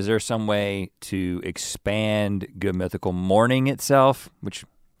we're like, is there some way to expand Good Mythical Morning itself? Which,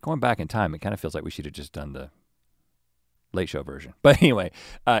 going back in time, it kind of feels like we should have just done the late show version. But anyway,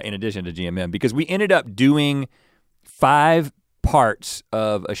 in addition to GMM, because we ended up doing 5 parts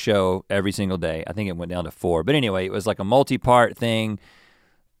of a show every single day. I think it went down to 4. But anyway, it was like a multi-part thing.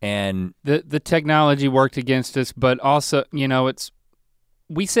 And the technology worked against us, but also,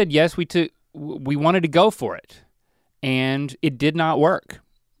 we said yes, we wanted to go for it. And it did not work.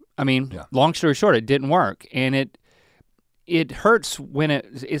 I mean, Long story short, it didn't work. And it hurts when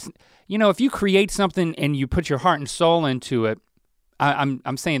it's, if you create something and you put your heart and soul into it,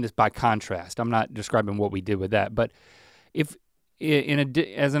 I'm saying this by contrast. I'm not describing what we did with that, but if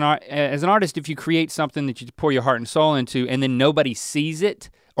as an artist, if you create something that you pour your heart and soul into and then nobody sees it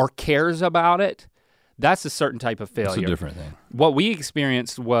or cares about it, that's a certain type of failure. It's a different thing. What we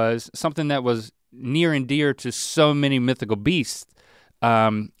experienced was something that was near and dear to so many mythical beasts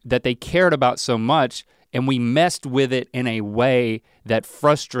that they cared about so much, and we messed with it in a way that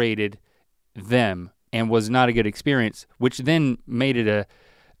frustrated them and was not a good experience, which then made it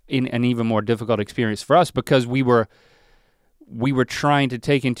an even more difficult experience for us because we were trying to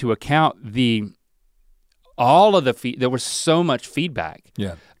take into account there was so much feedback.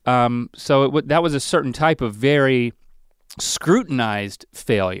 Yeah. So that was a certain type of very scrutinized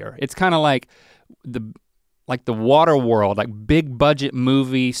failure. It's kind of like the Water World, like big budget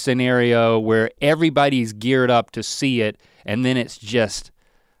movie scenario where everybody's geared up to see it, and then it's just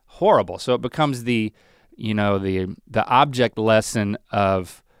horrible. So it becomes the object lesson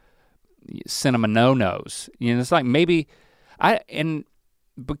of cinema no-nos. It's like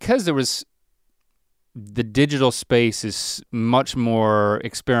because the digital space is much more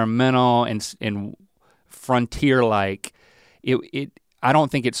experimental and frontier-like, I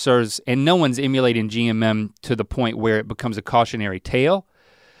don't think it serves, and no one's emulating GMM to the point where it becomes a cautionary tale.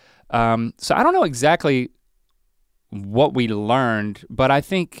 So I don't know exactly what we learned, but I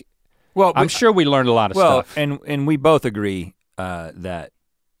think, I'm sure we learned a lot of stuff. And we both agree that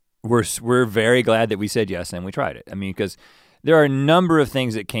we're very glad that we said yes and we tried it. I mean, because there are a number of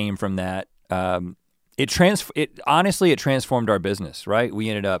things that came from that. Honestly, it transformed our business, right? We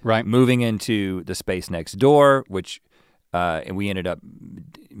ended up moving into the space next door, which and we ended up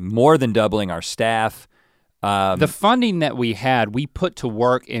more than doubling our staff. The funding that we had, we put to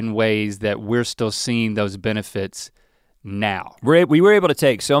work in ways that we're still seeing those benefits now. We were able to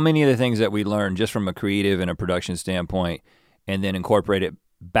take so many of the things that we learned just from a creative and a production standpoint and then incorporate it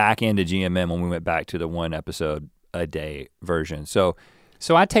back into GMM when we went back to the 1 episode a day version. So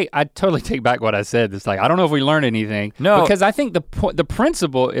So I totally take back what I said. It's like, I don't know if we learned anything. No. Because I think the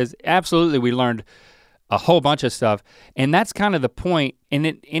principle is absolutely we learned a whole bunch of stuff, and that's kind of the point, and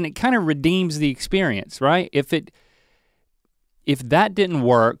it kind of redeems the experience, right? If that didn't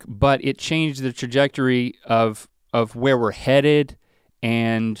work, but it changed the trajectory of where we're headed,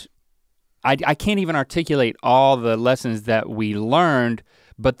 and I can't even articulate all the lessons that we learned,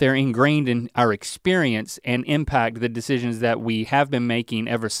 but they're ingrained in our experience and impact the decisions that we have been making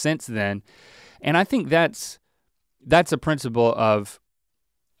ever since then. And I think that's a principle of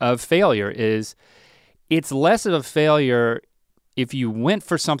failure is it's less of a failure if you went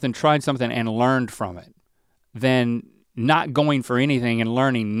for something, tried something, and learned from it than not going for anything and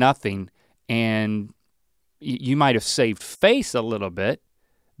learning nothing. And you might have saved face a little bit,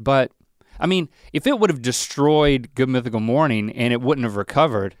 but I mean, if it would have destroyed Good Mythical Morning and it wouldn't have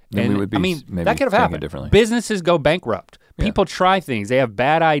recovered, then we would be that could have happened. Businesses go bankrupt. Yeah. People try things, they have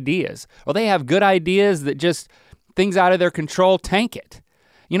bad ideas, or they have good ideas that just things out of their control tank it.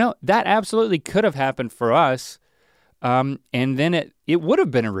 You know, that absolutely could have happened for us, and then it would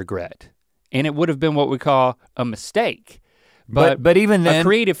have been a regret, and it would have been what we call a mistake. But even then, a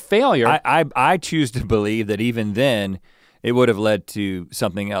creative failure. I choose to believe that even then, it would have led to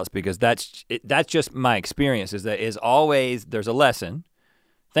something else because that's just my experience. Is always there's a lesson.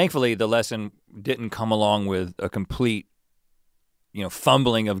 Thankfully, the lesson didn't come along with a complete,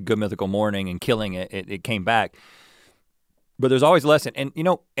 fumbling of Good Mythical Morning and killing it. It came back. But there's always a lesson, and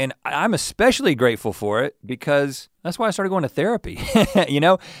and I'm especially grateful for it because that's why I started going to therapy,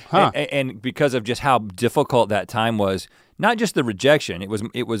 and because of just how difficult that time was. Not just the rejection; it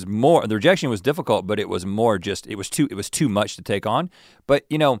was more. The rejection was difficult, but it was more just it was too much to take on. But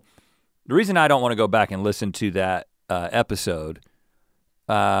the reason I don't want to go back and listen to that episode,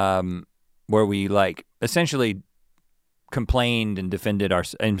 where we essentially complained and defended I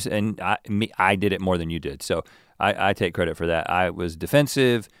did it more than you did, so. I take credit for that. I was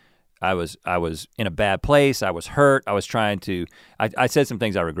defensive. I was in a bad place. I was hurt. I was trying to. I said some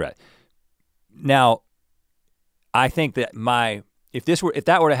things I regret. Now, I think that if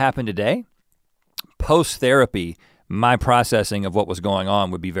that were to happen today, post therapy, my processing of what was going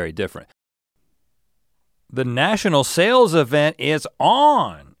on would be very different. The national sales event is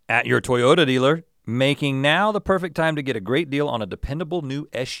on at your Toyota dealer, making now the perfect time to get a great deal on a dependable new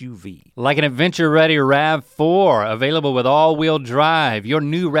SUV. Like an adventure-ready RAV4, available with all-wheel drive. Your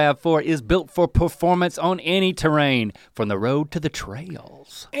new RAV4 is built for performance on any terrain, from the road to the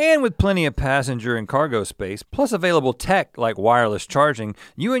trails. And with plenty of passenger and cargo space, plus available tech like wireless charging,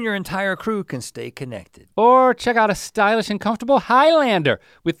 you and your entire crew can stay connected. Or check out a stylish and comfortable Highlander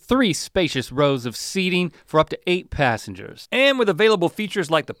with 3 spacious rows of seating for up to 8 passengers. And with available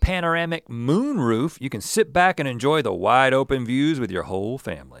features like the panoramic moonroof, you can sit back and enjoy the wide open views with your whole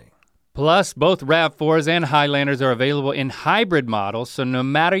family. Plus, both RAV4s and Highlanders are available in hybrid models, so no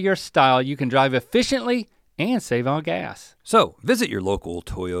matter your style, you can drive efficiently and save on gas. So visit your local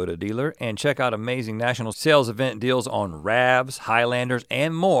Toyota dealer and check out amazing national sales event deals on RAVs, Highlanders,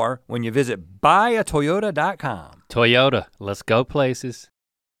 and more when you visit buyatoyota.com. Toyota, let's go places.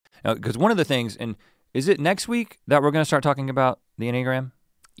 Now, because one of the things, and is it next week that we're gonna start talking about the Enneagram?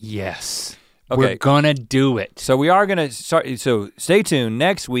 Yes. Okay. We're gonna do it. So we are gonna start, so stay tuned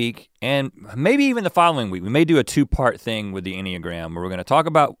next week and maybe even the following week. We may do a 2-part thing with the Enneagram where we're gonna talk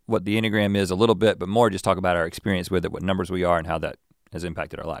about what the Enneagram is a little bit, but more just talk about our experience with it, what numbers we are and how that has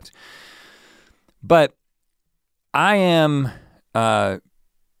impacted our lives. But I am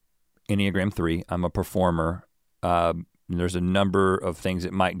Enneagram 3, I'm a performer. There's a number of things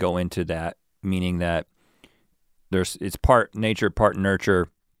that might go into that, meaning that it's part nature, part nurture.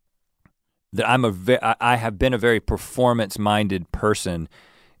 That I have been a very performance-minded person,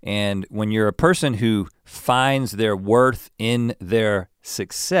 and when you're a person who finds their worth in their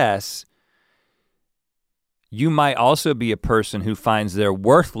success, you might also be a person who finds their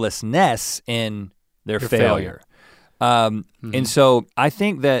worthlessness in their failure. And so I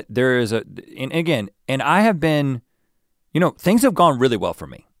think that there is and I have been, things have gone really well for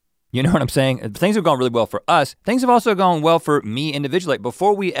me. You know what I'm saying? Things have gone really well for us. Things have also gone well for me individually.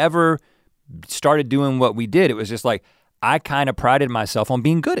 Before we ever started doing what we did, it was just like, I kind of prided myself on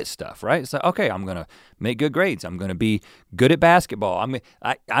being good at stuff, right? It's like, okay, I'm gonna make good grades. I'm gonna be good at basketball.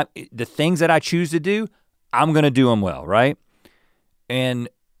 The things that I choose to do, I'm gonna do them well, right? And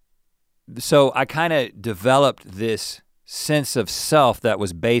so I kind of developed this sense of self that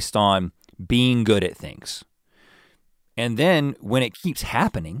was based on being good at things. And then when it keeps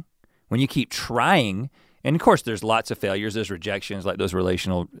happening, when you keep trying, and of course there's lots of failures, there's rejections, like those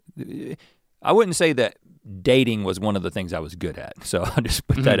relational, I wouldn't say that dating was one of the things I was good at. So I'll just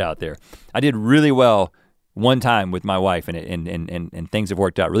put that out there. I did really well one time with my wife, and things have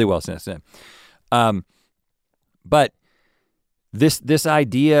worked out really well since then. But this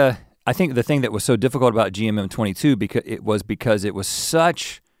idea, I think the thing that was so difficult about GMM 22 because it was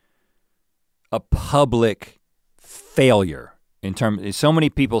such a public failure in terms. So many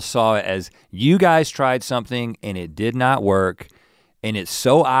people saw it as, you guys tried something and it did not work, and it's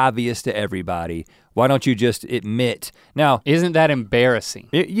so obvious to everybody. Why don't you just admit? Now, isn't that embarrassing?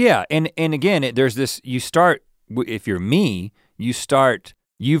 Yeah, and again, there's this. You start, if you're me,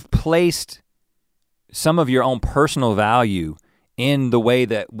 you've placed some of your own personal value in the way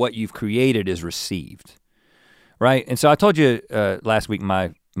that what you've created is received, right? And so I told you last week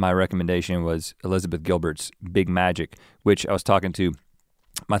my recommendation was Elizabeth Gilbert's Big Magic, which I was talking to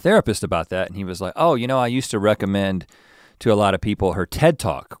my therapist about that, and he was like, oh, I used to recommend to a lot of people her TED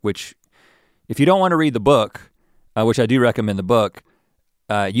Talk, which if you don't want to read the book, which I do recommend the book,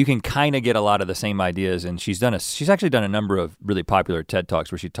 you can kind of get a lot of the same ideas, and she's actually done a number of really popular TED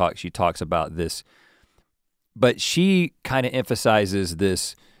Talks where she talks about this. But she kind of emphasizes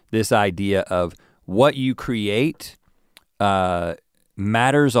this idea of what you create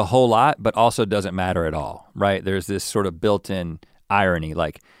matters a whole lot, but also doesn't matter at all, right? There's this sort of built-in irony,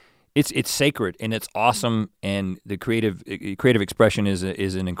 like it's sacred and it's awesome, and the creative expression is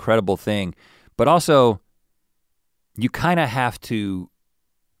an incredible thing, but also you kind of have to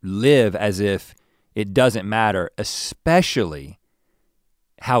live as if it doesn't matter, especially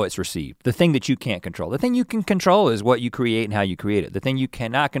how it's received. The thing that you can't control. The thing you can control is what you create and how you create it. The thing you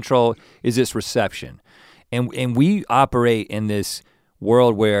cannot control is its reception. And we operate in this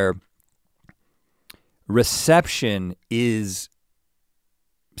world where reception is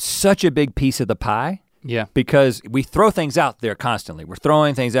such a big piece of the pie. Yeah. Because we throw things out there constantly. We're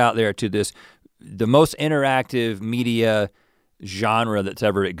throwing things out there to the most interactive media genre that's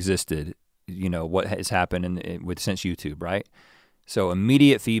ever existed. What has happened since YouTube, right? So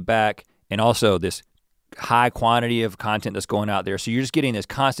immediate feedback, and also this high quantity of content that's going out there. So you're just getting this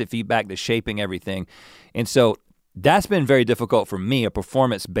constant feedback that's shaping everything. And so that's been very difficult for me, a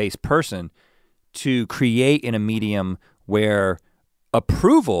performance-based person, to create in a medium where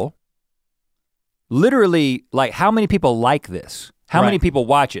approval, literally, like how many people like this? How many people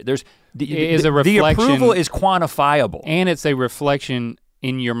watch it? The approval is quantifiable. And it's a reflection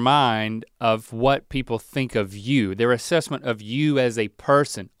in your mind of what people think of you, their assessment of you as a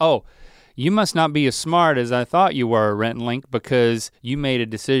person. Oh, you must not be as smart as I thought you were, Renton Link, because you made a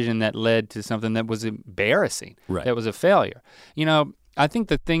decision that led to something that was embarrassing, that was a failure. I think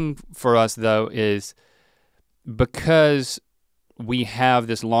the thing for us though is, because we have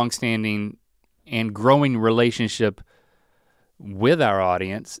this longstanding and growing relationship with our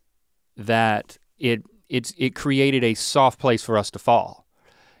audience, that it created a soft place for us to fall.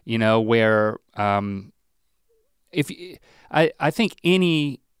 Where I think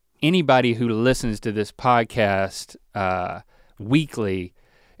anybody who listens to this podcast weekly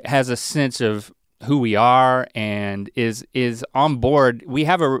has a sense of who we are and is on board. We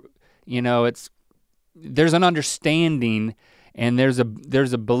have there's an understanding, and there's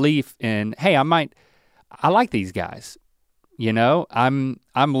a belief in, hey, I like these guys. I'm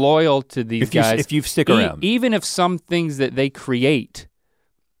loyal to these guys. If you stick around. Even if some things that they create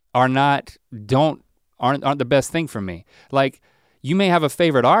aren't the best thing for me. Like, you may have a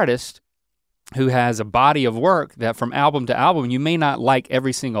favorite artist who has a body of work that from album to album, you may not like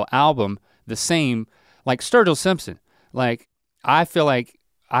every single album the same, like Sturgill Simpson. Like, I feel like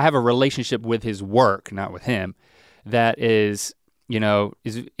I have a relationship with his work, not with him, that is,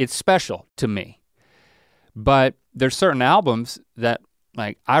 it's special to me. But there's certain albums that,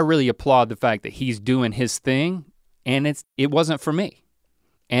 like, I really applaud the fact that he's doing his thing, and it wasn't for me.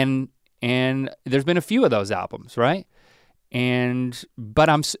 And there's been a few of those albums, right? But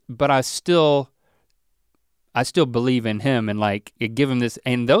I still believe in him, and like give him this,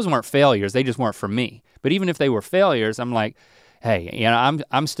 and those weren't failures, they just weren't for me. But even if they were failures, I'm like, hey,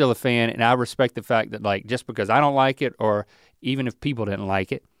 I'm still a fan, and I respect the fact that, like, just because I don't like it, or even if people didn't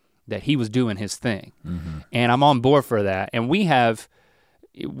like it, that he was doing his thing. Mm-hmm. And I'm on board for that. And we have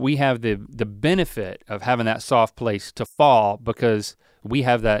the benefit of having that soft place to fall, because we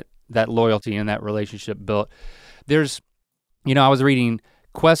have that loyalty and that relationship built. There's, I was reading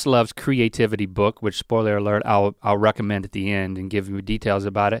Questlove's Creativity book, which, spoiler alert, I'll recommend at the end and give you details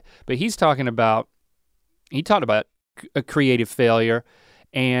about it. But he talked about a creative failure,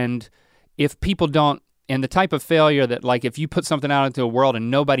 and if people don't, and the type of failure that, like, if you put something out into a world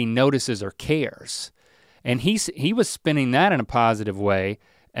and nobody notices or cares. And he was spinning that in a positive way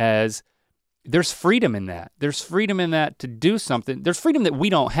as, there's freedom in that. There's freedom in that to do something. There's freedom that we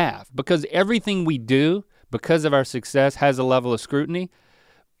don't have because everything we do because of our success has a level of scrutiny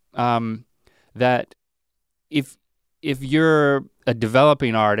that if you're a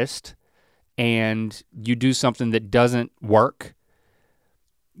developing artist and you do something that doesn't work,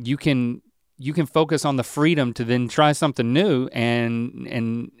 you can focus on the freedom to then try something new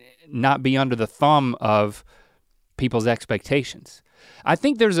and not be under the thumb of people's expectations. I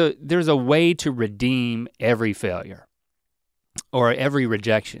think there's a way to redeem every failure or every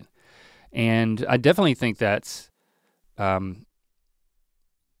rejection. And I definitely think that's you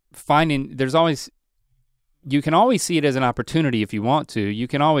can always see it as an opportunity if you want to. You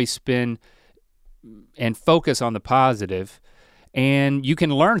can always spin and focus on the positive, and you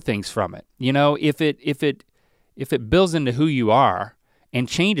can learn things from it. You know, if it builds into who you are and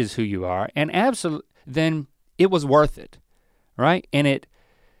changes who you are, and then it was worth it, right? And it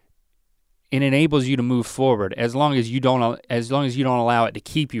enables you to move forward as long as you don't allow it to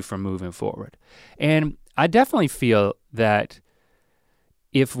keep you from moving forward. And I definitely feel that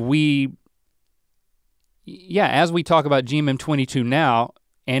if as we talk about GMM 22 now,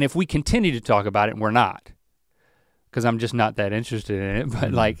 and if we continue to talk about it, and we're not, because I'm just not that interested in it,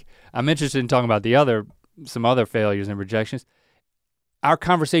 but like I'm interested in talking about some other failures and rejections, our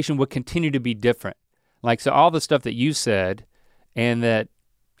conversation would continue to be different. Like, so all the stuff that you said and that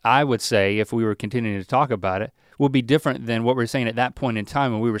I would say if we were continuing to talk about it would be different than what we were saying at that point in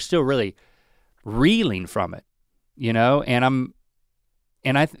time when we were still really reeling from it, you know?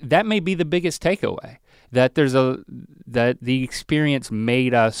 That may be the biggest takeaway, that that the experience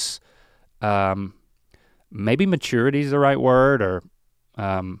made us, maybe maturity is the right word, or.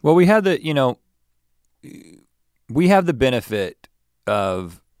 Well, we have the benefit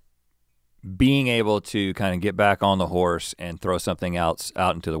of being able to kind of get back on the horse and throw something else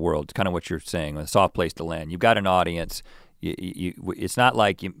out into the world. It's kind of what you're saying, a soft place to land. You've got an audience. It's not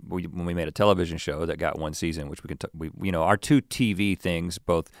like when we made a television show that got one season, which our two TV things,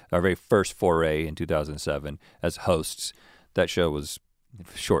 both our very first foray in 2007 as hosts, that show was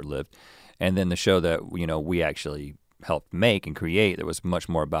short-lived. And then the show that, we actually helped make and create that was much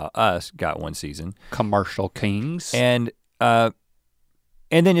more about us got one season. Commercial Kings.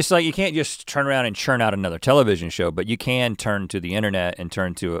 And then it's like you can't just turn around and churn out another television show, but you can turn to the internet and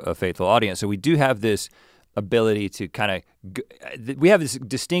turn to a faithful audience. So we do have this ability to we have this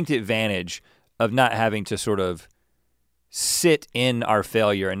distinct advantage of not having to sort of sit in our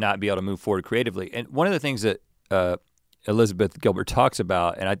failure and not be able to move forward creatively. And one of the things that Elizabeth Gilbert talks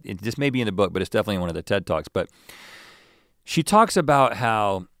about, and this may be in the book, but it's definitely in one of the TED Talks, but she talks about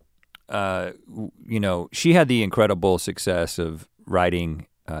how, she had the incredible success of writing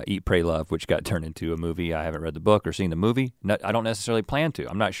Eat, Pray, Love, which got turned into a movie. I haven't read the book or seen the movie. I don't necessarily plan to.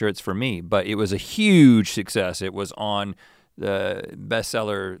 I'm not sure it's for me, but it was a huge success. It was on the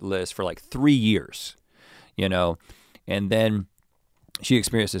bestseller list for like 3 years, and then she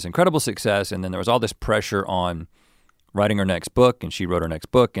experienced this incredible success, and then there was all this pressure on writing her next book, and she wrote her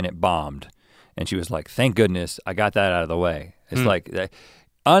next book, and it bombed. And she was like, thank goodness I got that out of the way. It's like,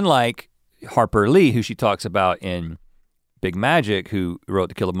 unlike Harper Lee, who she talks about in Big Magic, who wrote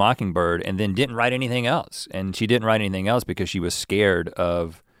To Kill a Mockingbird and then didn't write anything else. And she didn't write anything else because she was scared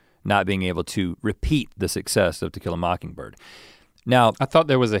of not being able to repeat the success of To Kill a Mockingbird. Now, I thought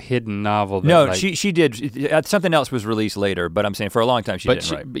there was a hidden novel. That she did. Something else was released later, but I'm saying for a long time she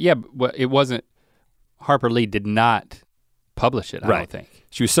didn't write. But yeah, it wasn't, Harper Lee did not publish it, I don't think.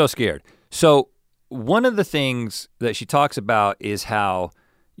 She was so scared. So one of the things that she talks about is how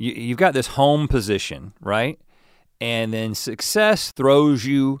you've got this home position, right? And then success throws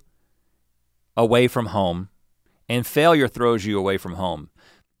you away from home and failure throws you away from home.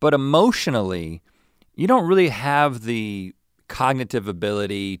 But emotionally, you don't really have the cognitive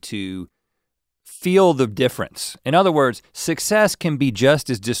ability to feel the difference. In other words, success can be just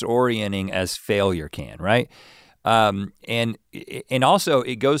as disorienting as failure can, right? And also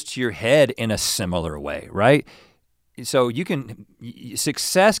it goes to your head in a similar way, right? So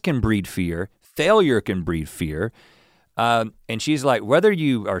success can breed fear, failure can breed fear. And she's like, whether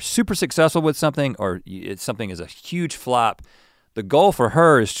you are super successful with something or something is a huge flop, the goal for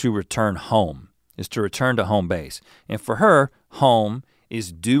her is to return home, is to return to home base. And for her, home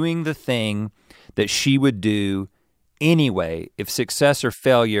is doing the thing that she would do anyway if success or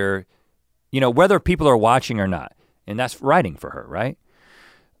failure, whether people are watching or not. And that's writing for her, right?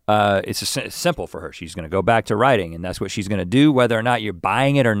 It's simple for her. She's gonna go back to writing and that's what she's gonna do whether or not you're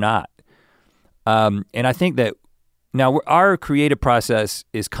buying it or not. And I think that now our creative process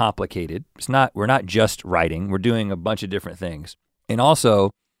is complicated. We're not just writing, we're doing a bunch of different things. And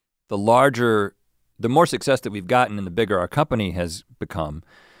also the more success that we've gotten and the bigger our company has become,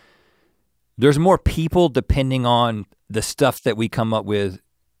 there's more people depending on the stuff that we come up with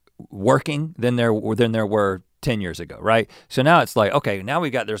working than there were 10 years ago, right? So now it's like, okay, now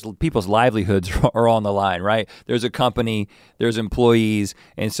there's people's livelihoods are on the line, right? There's a company, there's employees,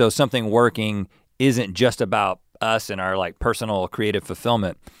 and so something working isn't just about us and our like personal creative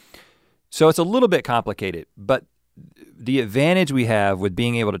fulfillment. So it's a little bit complicated, but the advantage we have with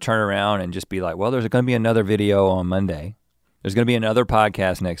being able to turn around and just be like, well, there's gonna be another video on Monday. There's gonna be another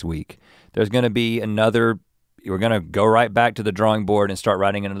podcast next week. There's gonna be we're gonna go right back to the drawing board and start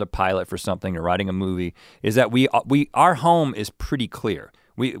writing another pilot for something or writing a movie, is that our home is pretty clear.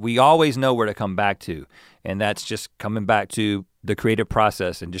 We always know where to come back to, and that's just coming back to the creative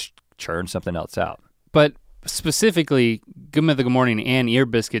process and just churn something else out. But specifically, Good Mythical Morning and Ear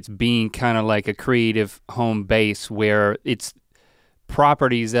Biscuits being kind of like a creative home base where it's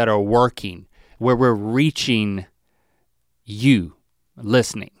properties that are working, where we're reaching you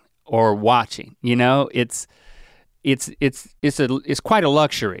listening or watching, you know, it's quite a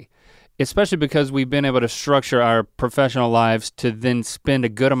luxury, especially because we've been able to structure our professional lives to then spend a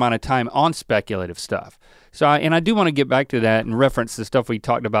good amount of time on speculative stuff. So, I do want to get back to that and reference the stuff we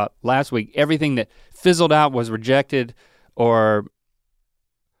talked about last week. Everything that fizzled out was rejected or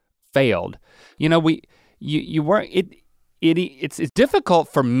failed. You know, you weren't, it's difficult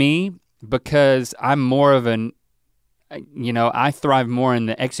for me because I'm more of I thrive more in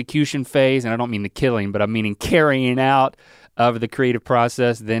the execution phase, and I don't mean the killing, but I mean in carrying out of the creative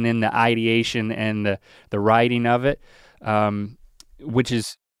process than in the ideation and the writing of it, which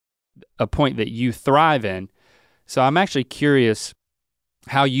is a point that you thrive in. So I'm actually curious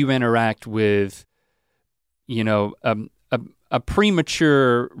how you interact with, a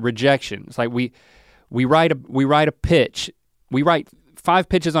premature rejection. It's like we write a pitch, we write 5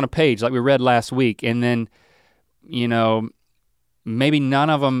 pitches on a page like we read last week, and then maybe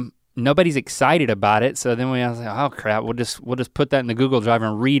nobody's excited about it. So then we was like, oh crap, we'll just put that in the Google Drive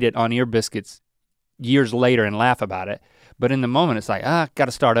and read it on Ear Biscuits years later and laugh about it. But in the moment it's like,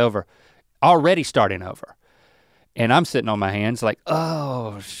 gotta start over. Already starting over. And I'm sitting on my hands like,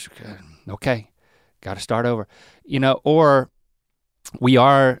 oh, okay, gotta start over. Or we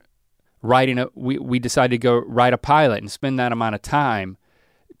are writing we decide to go write a pilot and spend that amount of time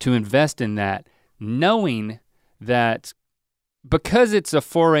to invest in that, knowing that because it's a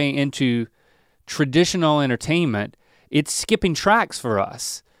foray into traditional entertainment, it's skipping tracks for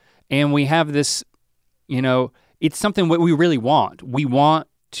us. And we have this, it's something that we really want. We want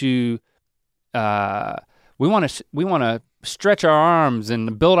to stretch our arms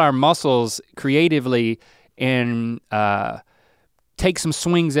and build our muscles creatively and take some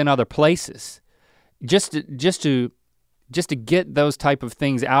swings in other places. Just to get those type of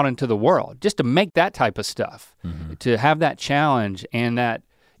things out into the world, just to make that type of stuff, to have that challenge and that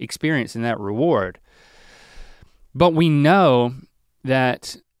experience and that reward. But we know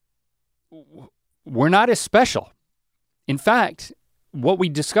that we're not as special. In fact, what we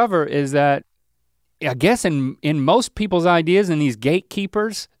discover is that, I guess in most people's ideas and these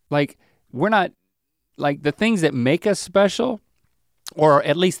gatekeepers, like we're not, like the things that make us special, or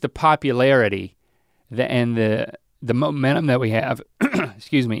at least the popularity and the momentum that we have,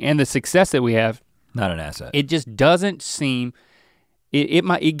 excuse me, and the success that we have. Not an asset. It just doesn't seem,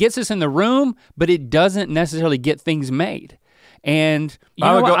 it gets us in the room, but it doesn't necessarily get things made. And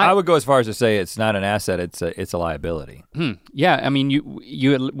I would go as far as to say it's not an asset, it's a liability. Yeah, I mean,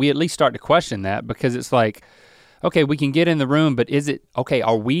 we at least start to question that, because it's like, okay, we can get in the room, but is it, okay,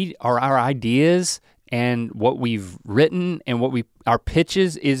 are our ideas and what we've written and our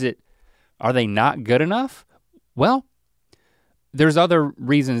pitches, are they not good enough? Well, there's other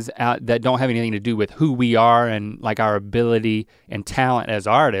reasons that don't have anything to do with who we are and like our ability and talent as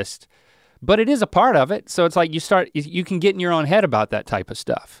artists, but it is a part of it. So it's like you can get in your own head about that type of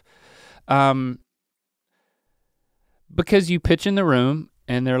stuff. Because you pitch in the room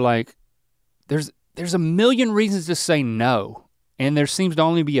and they're like, there's a million reasons to say no, and there seems to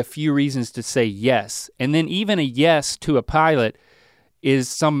only be a few reasons to say yes. And then even a yes to a pilot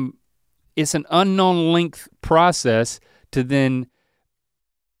it's an unknown length process to then,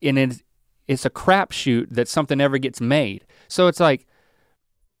 and it's a crapshoot that something ever gets made. So it's like,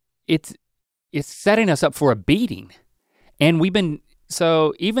 it's setting us up for a beating. And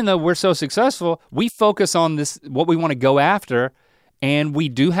so even though we're so successful, we focus on this, what we want to go after, and we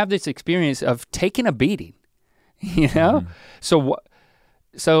do have this experience of taking a beating, So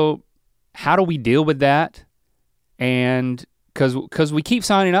how do we deal with that? And because we keep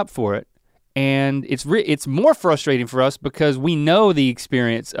signing up for it, And it's more frustrating for us because we know the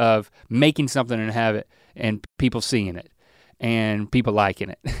experience of making something and have it and people seeing it and people liking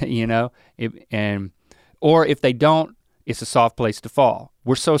it, you know? Or if they don't, it's a soft place to fall.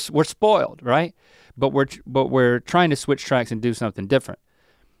 We're spoiled, right? But we're trying to switch tracks and do something different.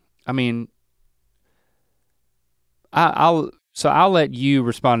 I mean, I'll let you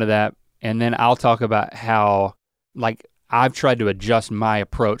respond to that, and then I'll talk about how, like, I've tried to adjust my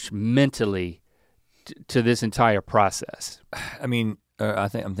approach mentally to this entire process. I mean,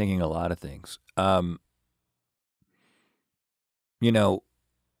 I'm thinking a lot of things. You know,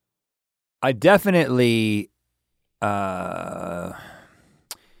 I definitely, there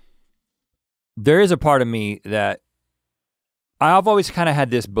is a part of me that I've always kind of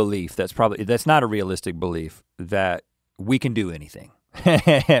had this belief that's not a realistic belief that we can do anything,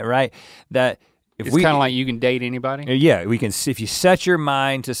 right? That it's kind of like you can date anybody? Yeah, we can. If you set your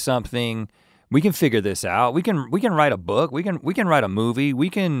mind to something, we can figure this out. We can write a book, we can write a movie,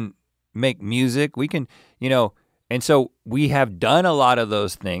 we can make music, we can, you know, and so we have done a lot of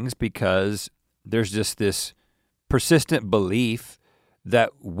those things because there's just this persistent belief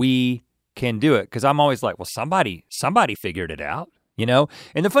that we can do it. Because I'm always like, well, somebody figured it out, you know?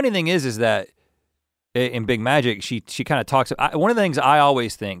 And the funny thing is that in Big Magic, she kind of talks, one of the things I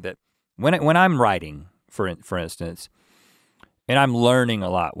always think that when I'm writing, for instance, and I'm learning a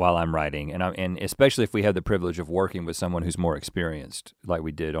lot while I'm writing, and especially if we have the privilege of working with someone who's more experienced, like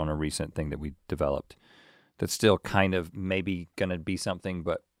we did on a recent thing that we developed, that's still kind of maybe gonna be something,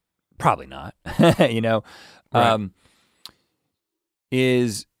 but probably not, you know, right.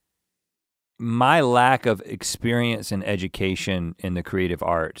 Is my lack of experience and education in the creative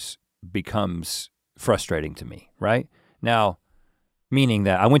arts becomes frustrating to me, right? Now, meaning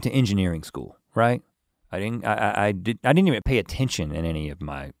that I went to engineering school, right? I didn't even pay attention in any of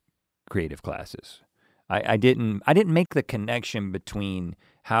my creative classes. I didn't make the connection between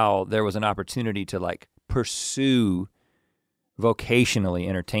how there was an opportunity to like pursue vocationally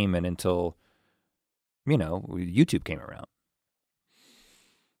entertainment until, you know, YouTube came around.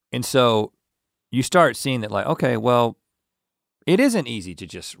 And so you start seeing that like, okay, well, it isn't easy to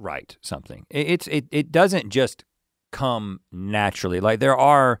just write something. It doesn't just come naturally. Like there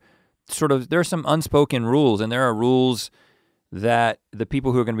are some unspoken rules, and there are rules that the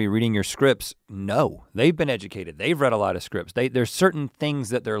people who are gonna be reading your scripts know. They've been educated, they've read a lot of scripts. There's certain things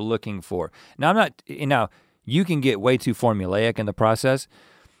that they're looking for. Now you can get way too formulaic in the process,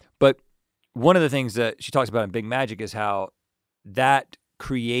 but one of the things that she talks about in Big Magic is how that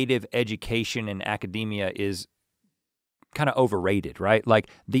creative education in academia is kind of overrated, right? Like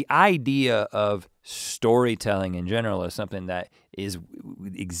the idea of storytelling in general is something that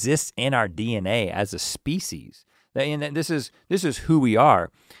exists in our DNA as a species. And this is who we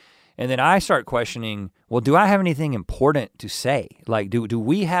are. And then I start questioning, well, do I have anything important to say? Like, do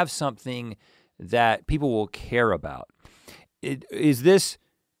we have something that people will care about? Is this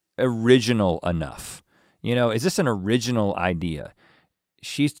original enough? You know, is this an original idea?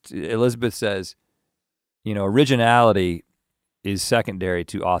 Elizabeth says, you know, originality is secondary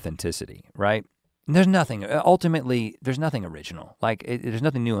to authenticity, right? And there's nothing original. Like there's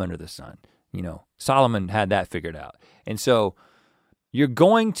nothing new under the sun. You know, Solomon had that figured out. And so you're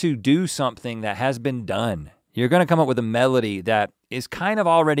going to do something that has been done. You're gonna come up with a melody that is kind of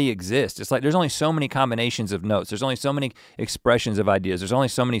already exists. It's like there's only so many combinations of notes. There's only so many expressions of ideas. There's only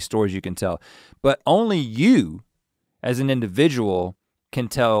so many stories you can tell. But only you as an individual can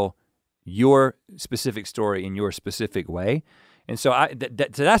tell your specific story in your specific way. And so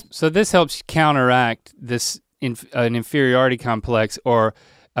so this helps counteract an inferiority complex or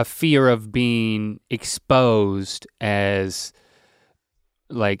a fear of being exposed as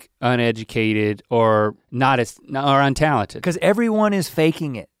like uneducated or untalented. Because everyone is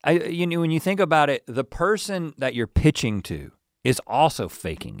faking it. When you think about it, the person that you're pitching to is also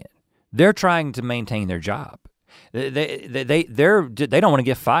faking it. They're trying to maintain their job. They don't want to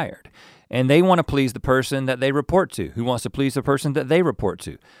get fired. And they want to please the person that they report to, who wants to please the person that they report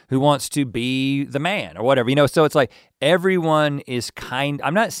to, who wants to be the man or whatever, you know? So it's like everyone is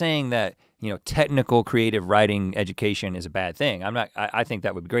I'm not saying that, you know, technical creative writing education is a bad thing. I think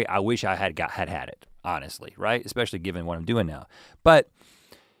that would be great. I wish I had it, honestly, right? Especially given what I'm doing now. But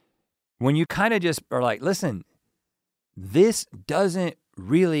when you kind of just are like, listen, this doesn't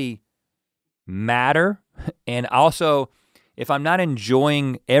really matter. And also, if I'm not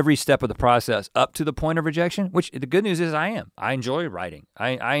enjoying every step of the process up to the point of rejection, which the good news is I am. I enjoy writing.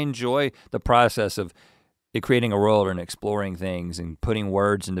 I enjoy the process of creating a world and exploring things and putting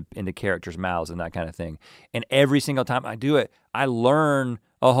words into characters' mouths and that kind of thing. And every single time I do it, I learn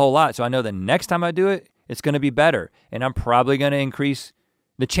a whole lot. So I know the next time I do it, it's gonna be better. And I'm probably gonna increase,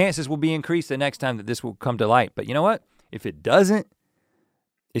 the chances will be increased the next time that this will come to light. But you know what? If it doesn't,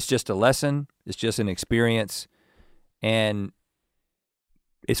 it's just a lesson, it's just an experience, and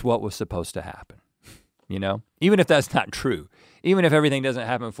it's what was supposed to happen, you know? Even if that's not true, even if everything doesn't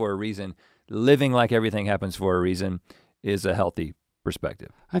happen for a reason, living like everything happens for a reason is a healthy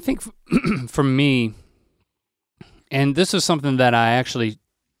perspective. I think for me, and this is something that I actually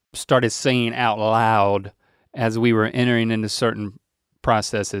started saying out loud as we were entering into certain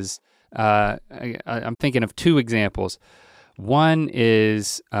processes. I'm thinking of 2 examples. One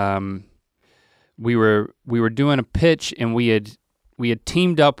is we were doing a pitch, and we had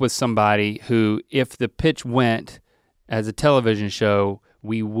teamed up with somebody who, if the pitch went as a television show,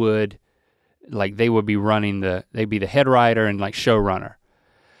 we would, like, they would be they'd be the head writer and like showrunner.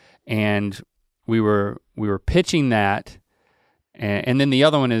 And we were pitching that, and then the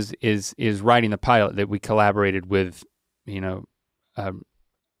other one is writing the pilot that we collaborated with, you know, a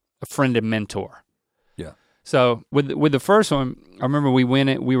friend and mentor. Yeah. So with the first one, I remember we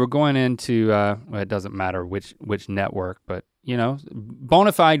were going into well, it doesn't matter which network, but you know,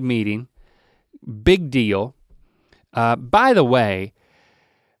 bona fide meeting, big deal. By the way,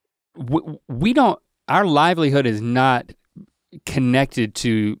 we don't, our livelihood is not connected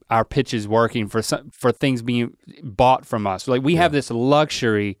to our pitches working for things being bought from us. Like we have this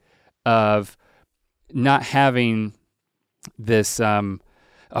luxury of not having this, oh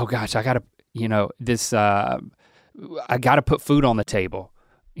gosh, I gotta, you know, this, I gotta put food on the table.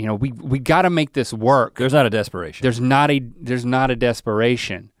 You know, we gotta make this work. There's not a desperation. There's not a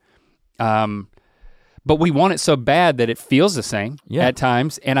desperation. But we want it so bad that it feels the same at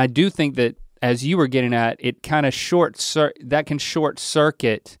times. And I do think that, as you were getting at, it kind of that can short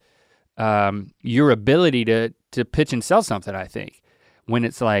circuit your ability to pitch and sell something, I think. When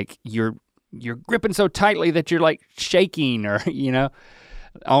it's like you're gripping so tightly that you're like shaking, or, you know,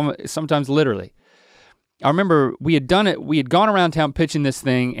 sometimes literally. I remember we had done it, we had gone around town pitching this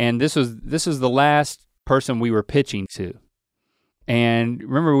thing, and this was the last person we were pitching to. And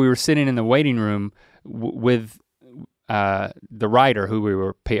remember, we were sitting in the waiting room with the writer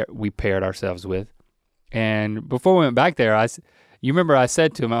who we paired ourselves with. And before we went back there, you remember I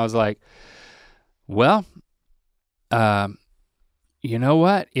said to him, I was like, well, you know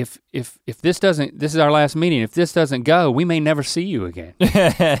what? If this is our last meeting, if this doesn't go, we may never see you again.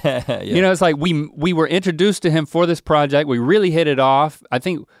 Yeah. You know, it's like we were introduced to him for this project. We really hit it off. I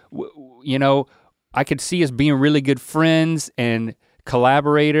think, you know, I could see us being really good friends and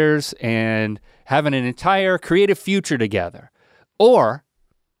collaborators and having an entire creative future together.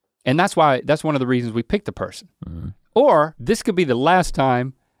 And that's one of the reasons we picked the person. Mm-hmm. Or this could be the last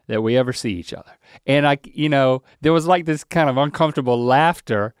time that we ever see each other. And you know, there was like this kind of uncomfortable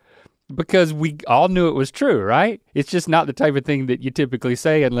laughter because we all knew it was true, right? It's just not the type of thing that you typically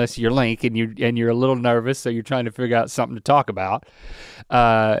say unless you're Link and you're a little nervous, so you're trying to figure out something to talk about.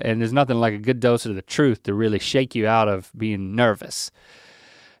 And there's nothing like a good dose of the truth to really shake you out of being nervous.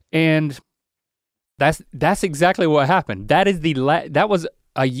 And that's exactly what happened. That was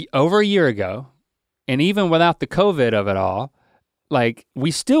over a year ago, and even without the COVID of it all, like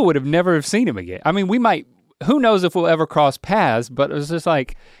we still would have never have seen him again. I mean, we might, who knows if we'll ever cross paths, but it was just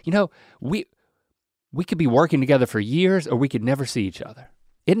like, you know, we could be working together for years, or we could never see each other.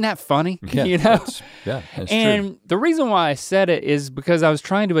 Isn't that funny? Yeah, you know? That's and true. The reason why I said it is because I was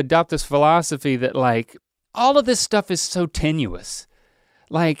trying to adopt this philosophy that like, all of this stuff is so tenuous.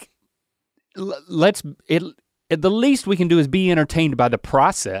 Like, the least we can do is be entertained by the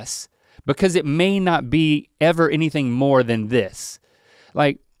process, because it may not be ever anything more than this.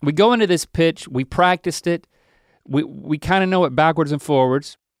 Like, we go into this pitch, we practiced it, we kind of know it backwards and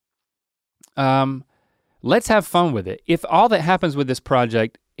forwards. Let's have fun with it. If all that happens with this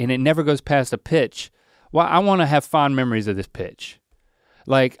project and it never goes past a pitch, well, I wanna have fond memories of this pitch.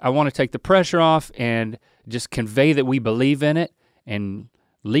 Like, I wanna take the pressure off and just convey that we believe in it and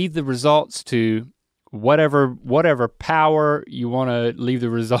leave the results to whatever power you wanna leave the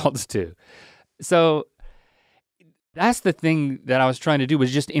results to. So that's the thing that I was trying to do,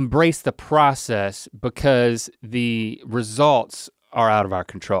 was just embrace the process, because the results are out of our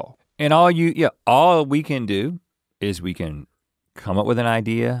control. And all we can do is we can come up with an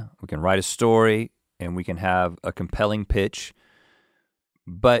idea, we can write a story, and we can have a compelling pitch.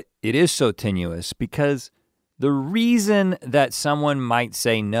 But it is so tenuous because the reason that someone might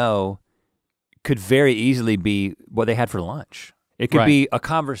say no could very easily be what they had for lunch. It could be a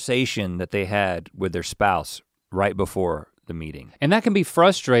conversation that they had with their spouse right before the meeting. And that can be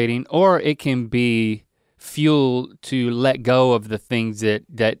frustrating, or it can be fuel to let go of the things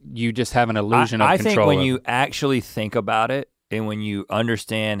that you just have an illusion of control. I think when you actually think about it and when you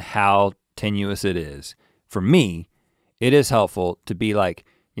understand how tenuous it is, for me, it is helpful to be like,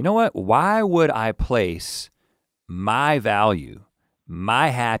 you know what? Why would I place my value, my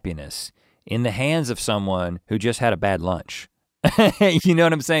happiness in the hands of someone who just had a bad lunch? You know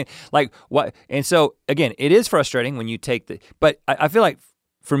what I'm saying? Like what? And so again, it is frustrating when you take but I feel like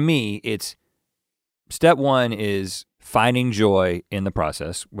for me, it's step one is finding joy in the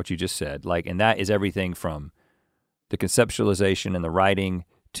process, what you just said. Like, and that is everything from the conceptualization and the writing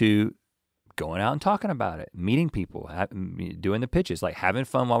to going out and talking about it, meeting people, doing the pitches, like having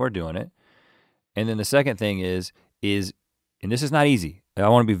fun while we're doing it. And then the second thing is, and this is not easy. I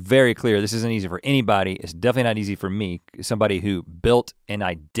want to be very clear, this isn't easy for anybody. It's definitely not easy for me, somebody who built an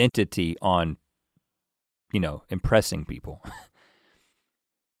identity on, impressing people.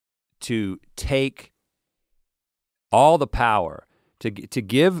 To take all the power, to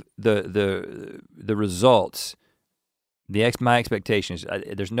give the results, my expectations,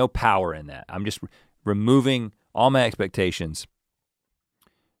 there's no power in that. I'm just removing all my expectations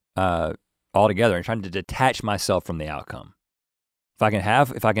altogether and trying to detach myself from the outcome.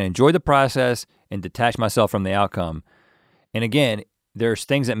 If I can enjoy the process and detach myself from the outcome, and again, there's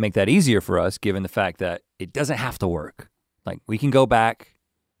things that make that easier for us given the fact that it doesn't have to work. Like we can go back,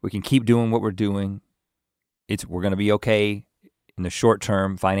 we can keep doing what we're doing. We're gonna be okay in the short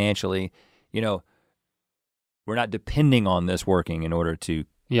term financially. We're not depending on this working in order to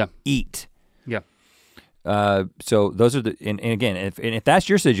eat. Yeah. So those are and again, if that's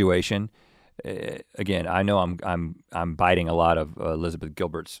your situation, again, I know I'm biting a lot of Elizabeth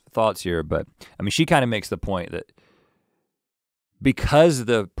Gilbert's thoughts here, but I mean, she kind of makes the point that because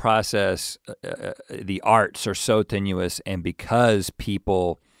the process, the arts are so tenuous, and because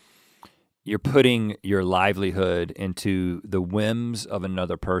you're putting your livelihood into the whims of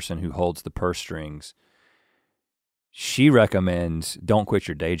another person who holds the purse strings, she recommends don't quit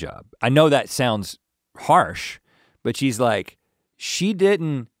your day job. I know that sounds harsh, but she's like, she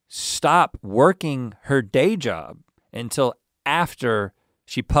didn't stop working her day job until after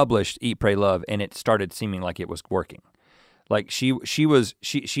she published Eat, Pray, Love, and it started seeming like it was working. Like she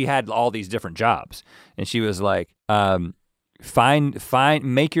had all these different jobs, and she was like,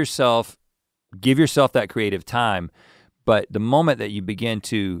 give yourself that creative time, but the moment that you begin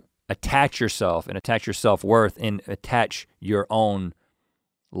to attach yourself and attach your self-worth and attach your own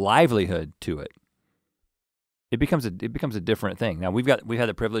livelihood to it, it becomes a different thing. Now we've had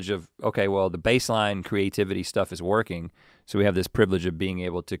the privilege of, okay, well, the baseline creativity stuff is working, so we have this privilege of being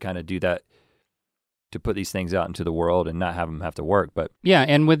able to kind of do that, to put these things out into the world and not have them have to work. But yeah,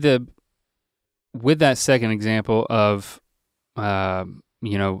 and with that second example of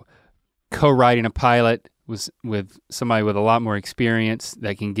co-writing a pilot with somebody with a lot more experience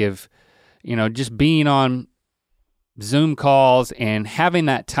that can give, just being on Zoom calls and having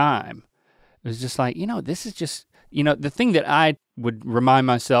that time, it was just like, this is just, the thing that I would remind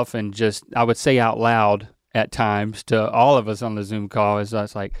myself and just, I would say out loud at times to all of us on the Zoom call is I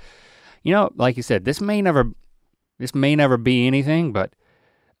was like, like you said, this may never be anything, but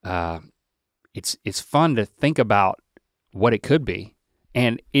it's fun to think about what it could be.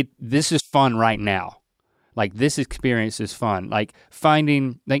 And this is fun right now. Like this experience is fun. Like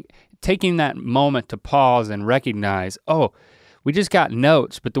taking that moment to pause and recognize, oh, we just got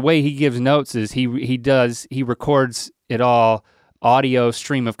notes, but the way he gives notes is he records it all audio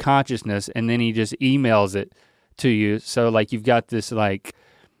stream of consciousness, and then he just emails it to you. So like you've got this like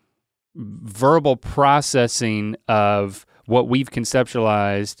verbal processing of what we've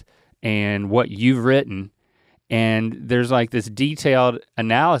conceptualized and what you've written. And there's like this detailed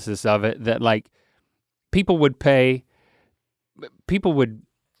analysis of it that like people would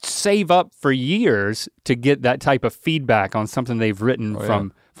save up for years to get that type of feedback on something they've written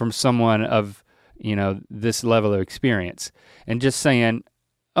from someone of, this level of experience. And just saying,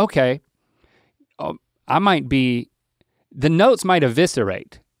 okay, the notes might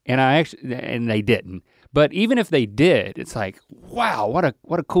eviscerate, and they didn't. But even if they did, it's like, wow, what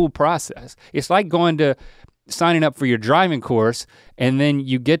a cool process. It's like signing up for your driving course, and then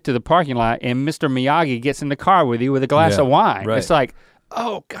you get to the parking lot and Mr. Miyagi gets in the car with you with a glass of wine. Right. It's like,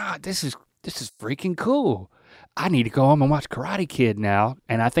 oh God, this is freaking cool. I need to go home and watch Karate Kid now,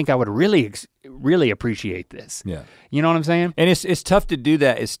 and I think I would really, really appreciate this. Yeah. You know what I'm saying? And it's tough to do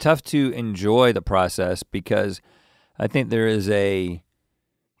that. It's tough to enjoy the process because I think there's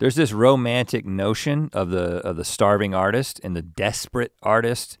this romantic notion of the starving artist and the desperate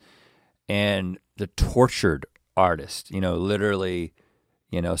artist and the tortured artist, literally,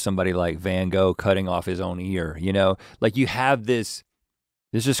 You know, somebody like Van Gogh cutting off his own ear, you know? Like you have there's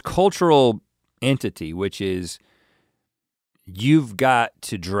this cultural entity, which is you've got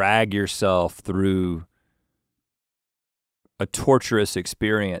to drag yourself through a torturous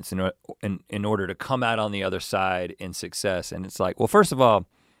experience in order to come out on the other side in success. And it's like, well, first of all,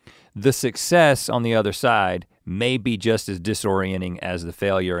 the success on the other side may be just as disorienting as the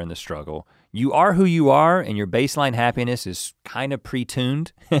failure and the struggle. You are who you are, and your baseline happiness is kind of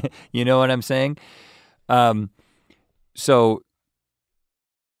pre-tuned. You know what I'm saying? So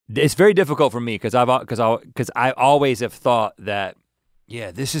it's very difficult for me because I always have thought that,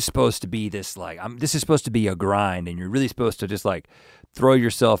 yeah, this is supposed to be this this is supposed to be a grind, and you're really supposed to just like throw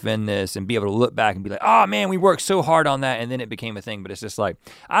yourself in this and be able to look back and be like, oh man, we worked so hard on that, and then it became a thing. But it's just like,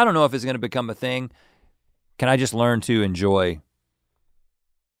 I don't know if it's going to become a thing. Can I just learn to enjoy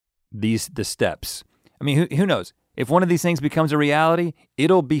the steps? I mean, who knows? If one of these things becomes a reality,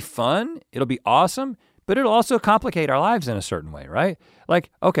 it'll be fun, it'll be awesome, but it'll also complicate our lives in a certain way, right? Like,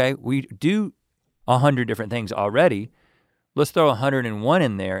 okay, we do 100 different things already. Let's throw 101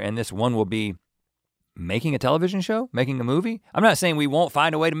 in there, and this one will be making a television show, making a movie. I'm not saying we won't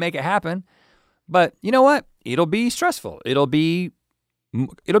find a way to make it happen, but you know what? It'll be stressful. It'll be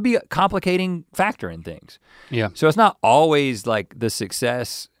a complicating factor in things. Yeah. So it's not always like the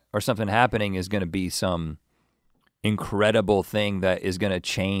success or something happening is going to be some incredible thing that is going to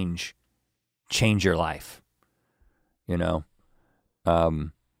change your life. You know?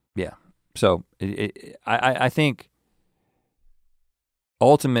 Yeah. So I think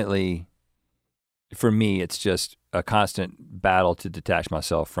ultimately, for me, it's just a constant battle to detach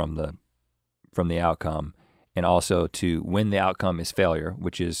myself from the outcome, and also to when the outcome is failure,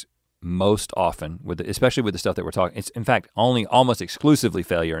 which is most often especially with the stuff that we're talking. It's in fact only almost exclusively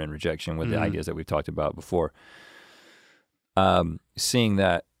failure and rejection with the ideas that we've talked about before. Seeing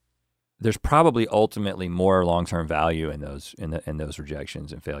that there's probably ultimately more long-term value in those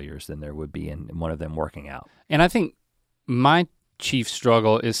rejections and failures than there would be in one of them working out. And I think my chief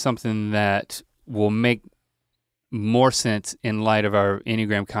struggle is something that will make more sense in light of our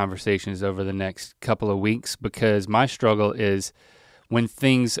Enneagram conversations over the next couple of weeks, because my struggle is when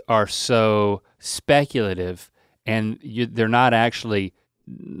things are so speculative and they're not actually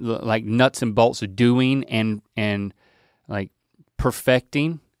like nuts and bolts of doing and like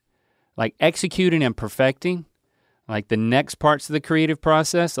perfecting, like executing and perfecting, like the next parts of the creative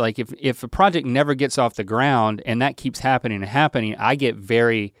process. Like if a project never gets off the ground and that keeps happening, I get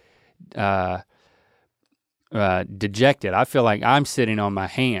very dejected. I feel like I'm sitting on my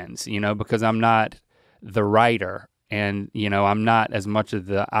hands, you know, because I'm not the writer, and you know, I'm not as much of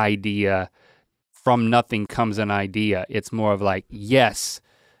the idea. From nothing comes an idea. It's more of like, yes,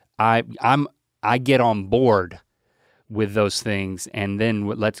 I get on board with those things, and then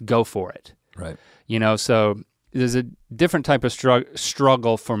let's go for it. Right. You know, so there's a different type of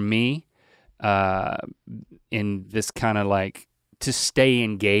struggle for me in this kind of like to stay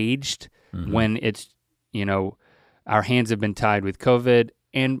engaged when it's, you know, our hands have been tied with COVID,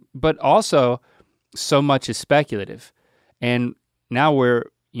 but also so much is speculative. And now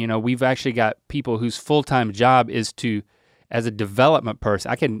we've actually got people whose full-time job is to, as a development person,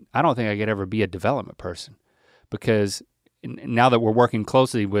 I don't think I could ever be a development person, because now that we're working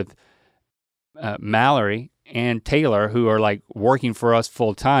closely with Mallory and Taylor, who are like working for us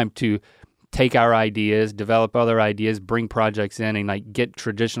full-time to take our ideas, develop other ideas, bring projects in, and like get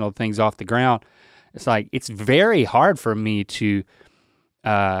traditional things off the ground. It's like, it's very hard for me to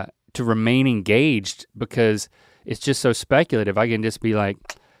remain engaged because it's just so speculative. I can just be like,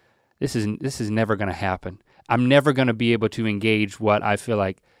 this is never gonna happen. I'm never gonna be able to engage what I feel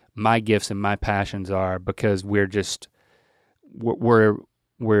like my gifts and my passions are, because we're just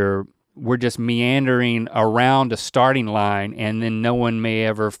meandering around a starting line, and then no one may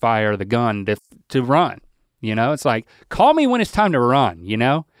ever fire the gun to run. You know, it's like, call me when it's time to run, you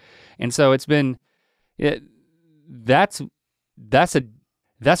know? And so that's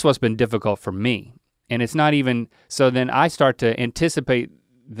what's been difficult for me. And it's not even, so then I start to anticipate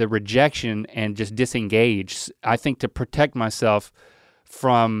the rejection and just disengage. I think to protect myself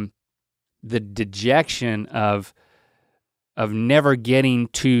from the dejection of never getting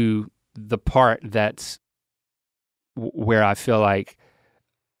to the part that's where I feel like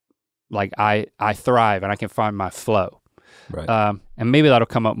I thrive and I can find my flow. Right. And maybe that'll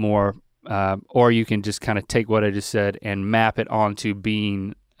come up more, or you can just kind of take what I just said and map it onto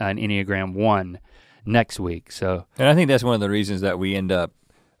being an Enneagram 1 next week. So, and I think that's one of the reasons that we end up,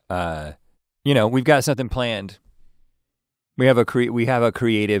 we've got something planned. We have a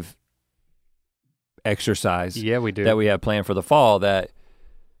creative exercise. Yeah, we do. That we have planned for the fall that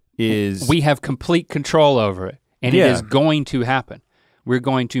is we have complete control over it, and it is going to happen. We're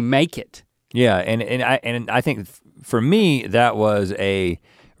going to make it. Yeah, and I think for me that was a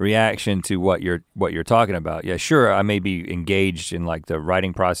reaction to what you're talking about. Yeah, sure, I may be engaged in like the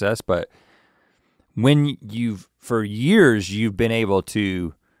writing process, but when for years you've been able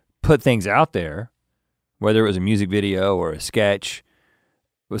to put things out there, whether it was a music video or a sketch,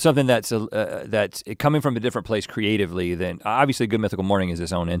 with something that's coming from a different place creatively, then obviously Good Mythical Morning is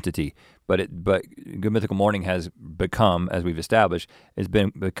its own entity, but Good Mythical Morning has become, as we've established,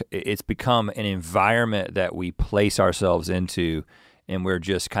 it's become an environment that we place ourselves into, and we're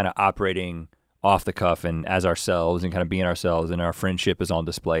just kind of operating off the cuff and as ourselves and kind of being ourselves, and our friendship is on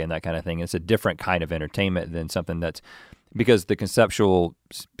display and that kind of thing. It's a different kind of entertainment than something that's, because the conceptual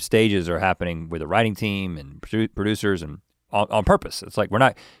stages are happening with a writing team and producers and on purpose. It's like we're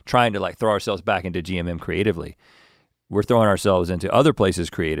not trying to like throw ourselves back into GMM creatively. We're throwing ourselves into other places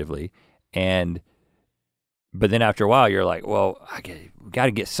creatively, but then after a while you're like, well, we got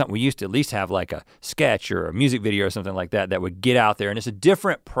to get something. We used to at least have like a sketch or a music video or something like that would get out there, and it's a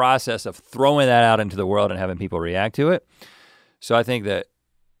different process of throwing that out into the world and having people react to it. So I think that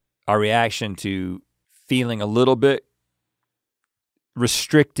our reaction to feeling a little bit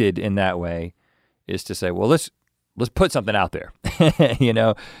restricted in that way is to say, well, let's put something out there, you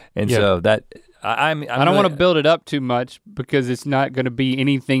know? And so that I don't want to build it up too much, because it's not going to be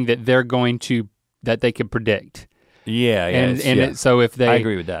anything that that they can predict. Yeah. So if they, I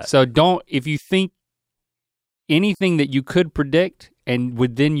agree with that. So if you think anything that you could predict and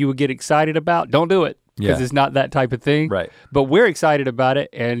you would get excited about, don't do it, because it's not that type of thing. Right. But we're excited about it,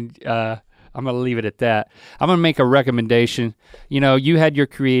 and I'm gonna leave it at that. I'm gonna make a recommendation. You know, you had your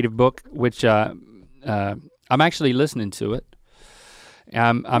creative book, which I'm actually listening to it.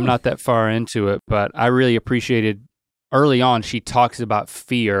 I'm not that far into it, but I really appreciated early on. She talks about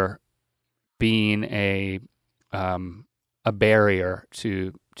fear being a barrier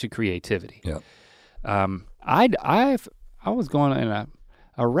to creativity. Yeah. I was going in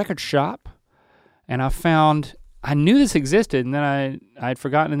a record shop, and I knew this existed, and then I'd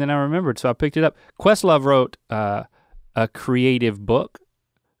forgotten, and then I remembered, so I picked it up. Questlove wrote a creative book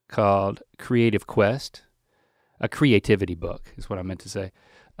called Creative Quest. A creativity book is what I meant to say.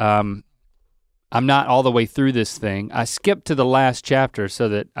 I'm not all the way through this thing. I skipped to the last chapter so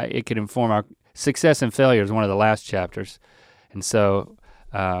that it could inform our success and failure is one of the last chapters. And so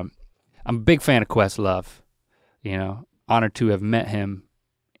I'm a big fan of Questlove, you know, honored to have met him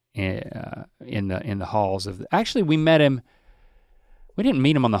in the halls of, actually we didn't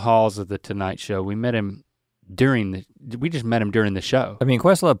meet him on the halls of the Tonight Show. We met him we just met him during the show. I mean,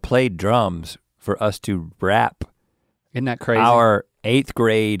 Questlove played drums for us to rap. Isn't that crazy? Our 8th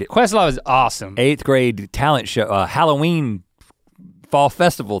grade. Questlove is awesome. 8th grade talent show, Halloween fall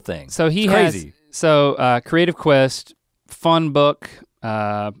festival thing. So crazy. Creative Quest, fun book.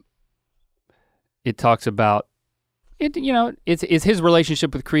 It talks about it, you know, it's his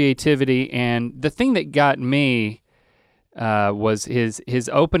relationship with creativity, and the thing that got me was his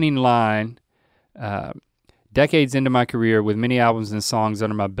opening line. Decades into my career with many albums and songs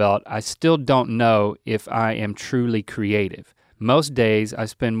under my belt, I still don't know if I am truly creative. Most days I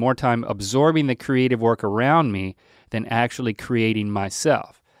spend more time absorbing the creative work around me than actually creating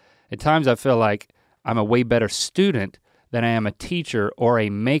myself. At times I feel like I'm a way better student than I am a teacher or a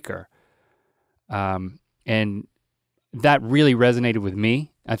maker. And that really resonated with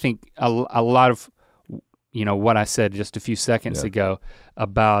me. I think a lot of, you know, what I said just a few seconds ago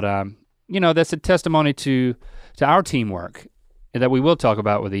about, you know, that's a testimony to our teamwork that we will talk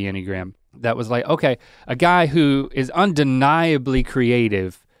about with the Enneagram. That was like, okay, a guy who is undeniably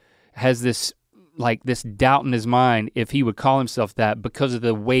creative has this doubt in his mind if he would call himself that, because of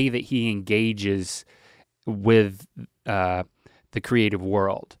the way that he engages with the creative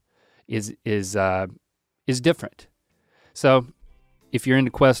world is different. So if you're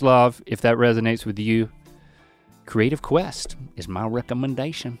into Questlove, if that resonates with you, Creative Quest is my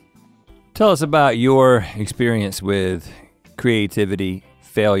recommendation. Tell us about your experience with creativity,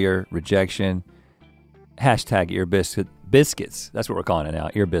 failure, rejection. Hashtag ear biscuits. That's what we're calling it now,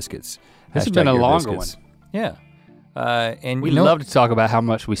 ear biscuits. This has been a longer one. Yeah. And we love to talk about how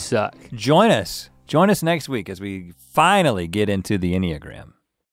much we suck. Join us next week as we finally get into the Enneagram.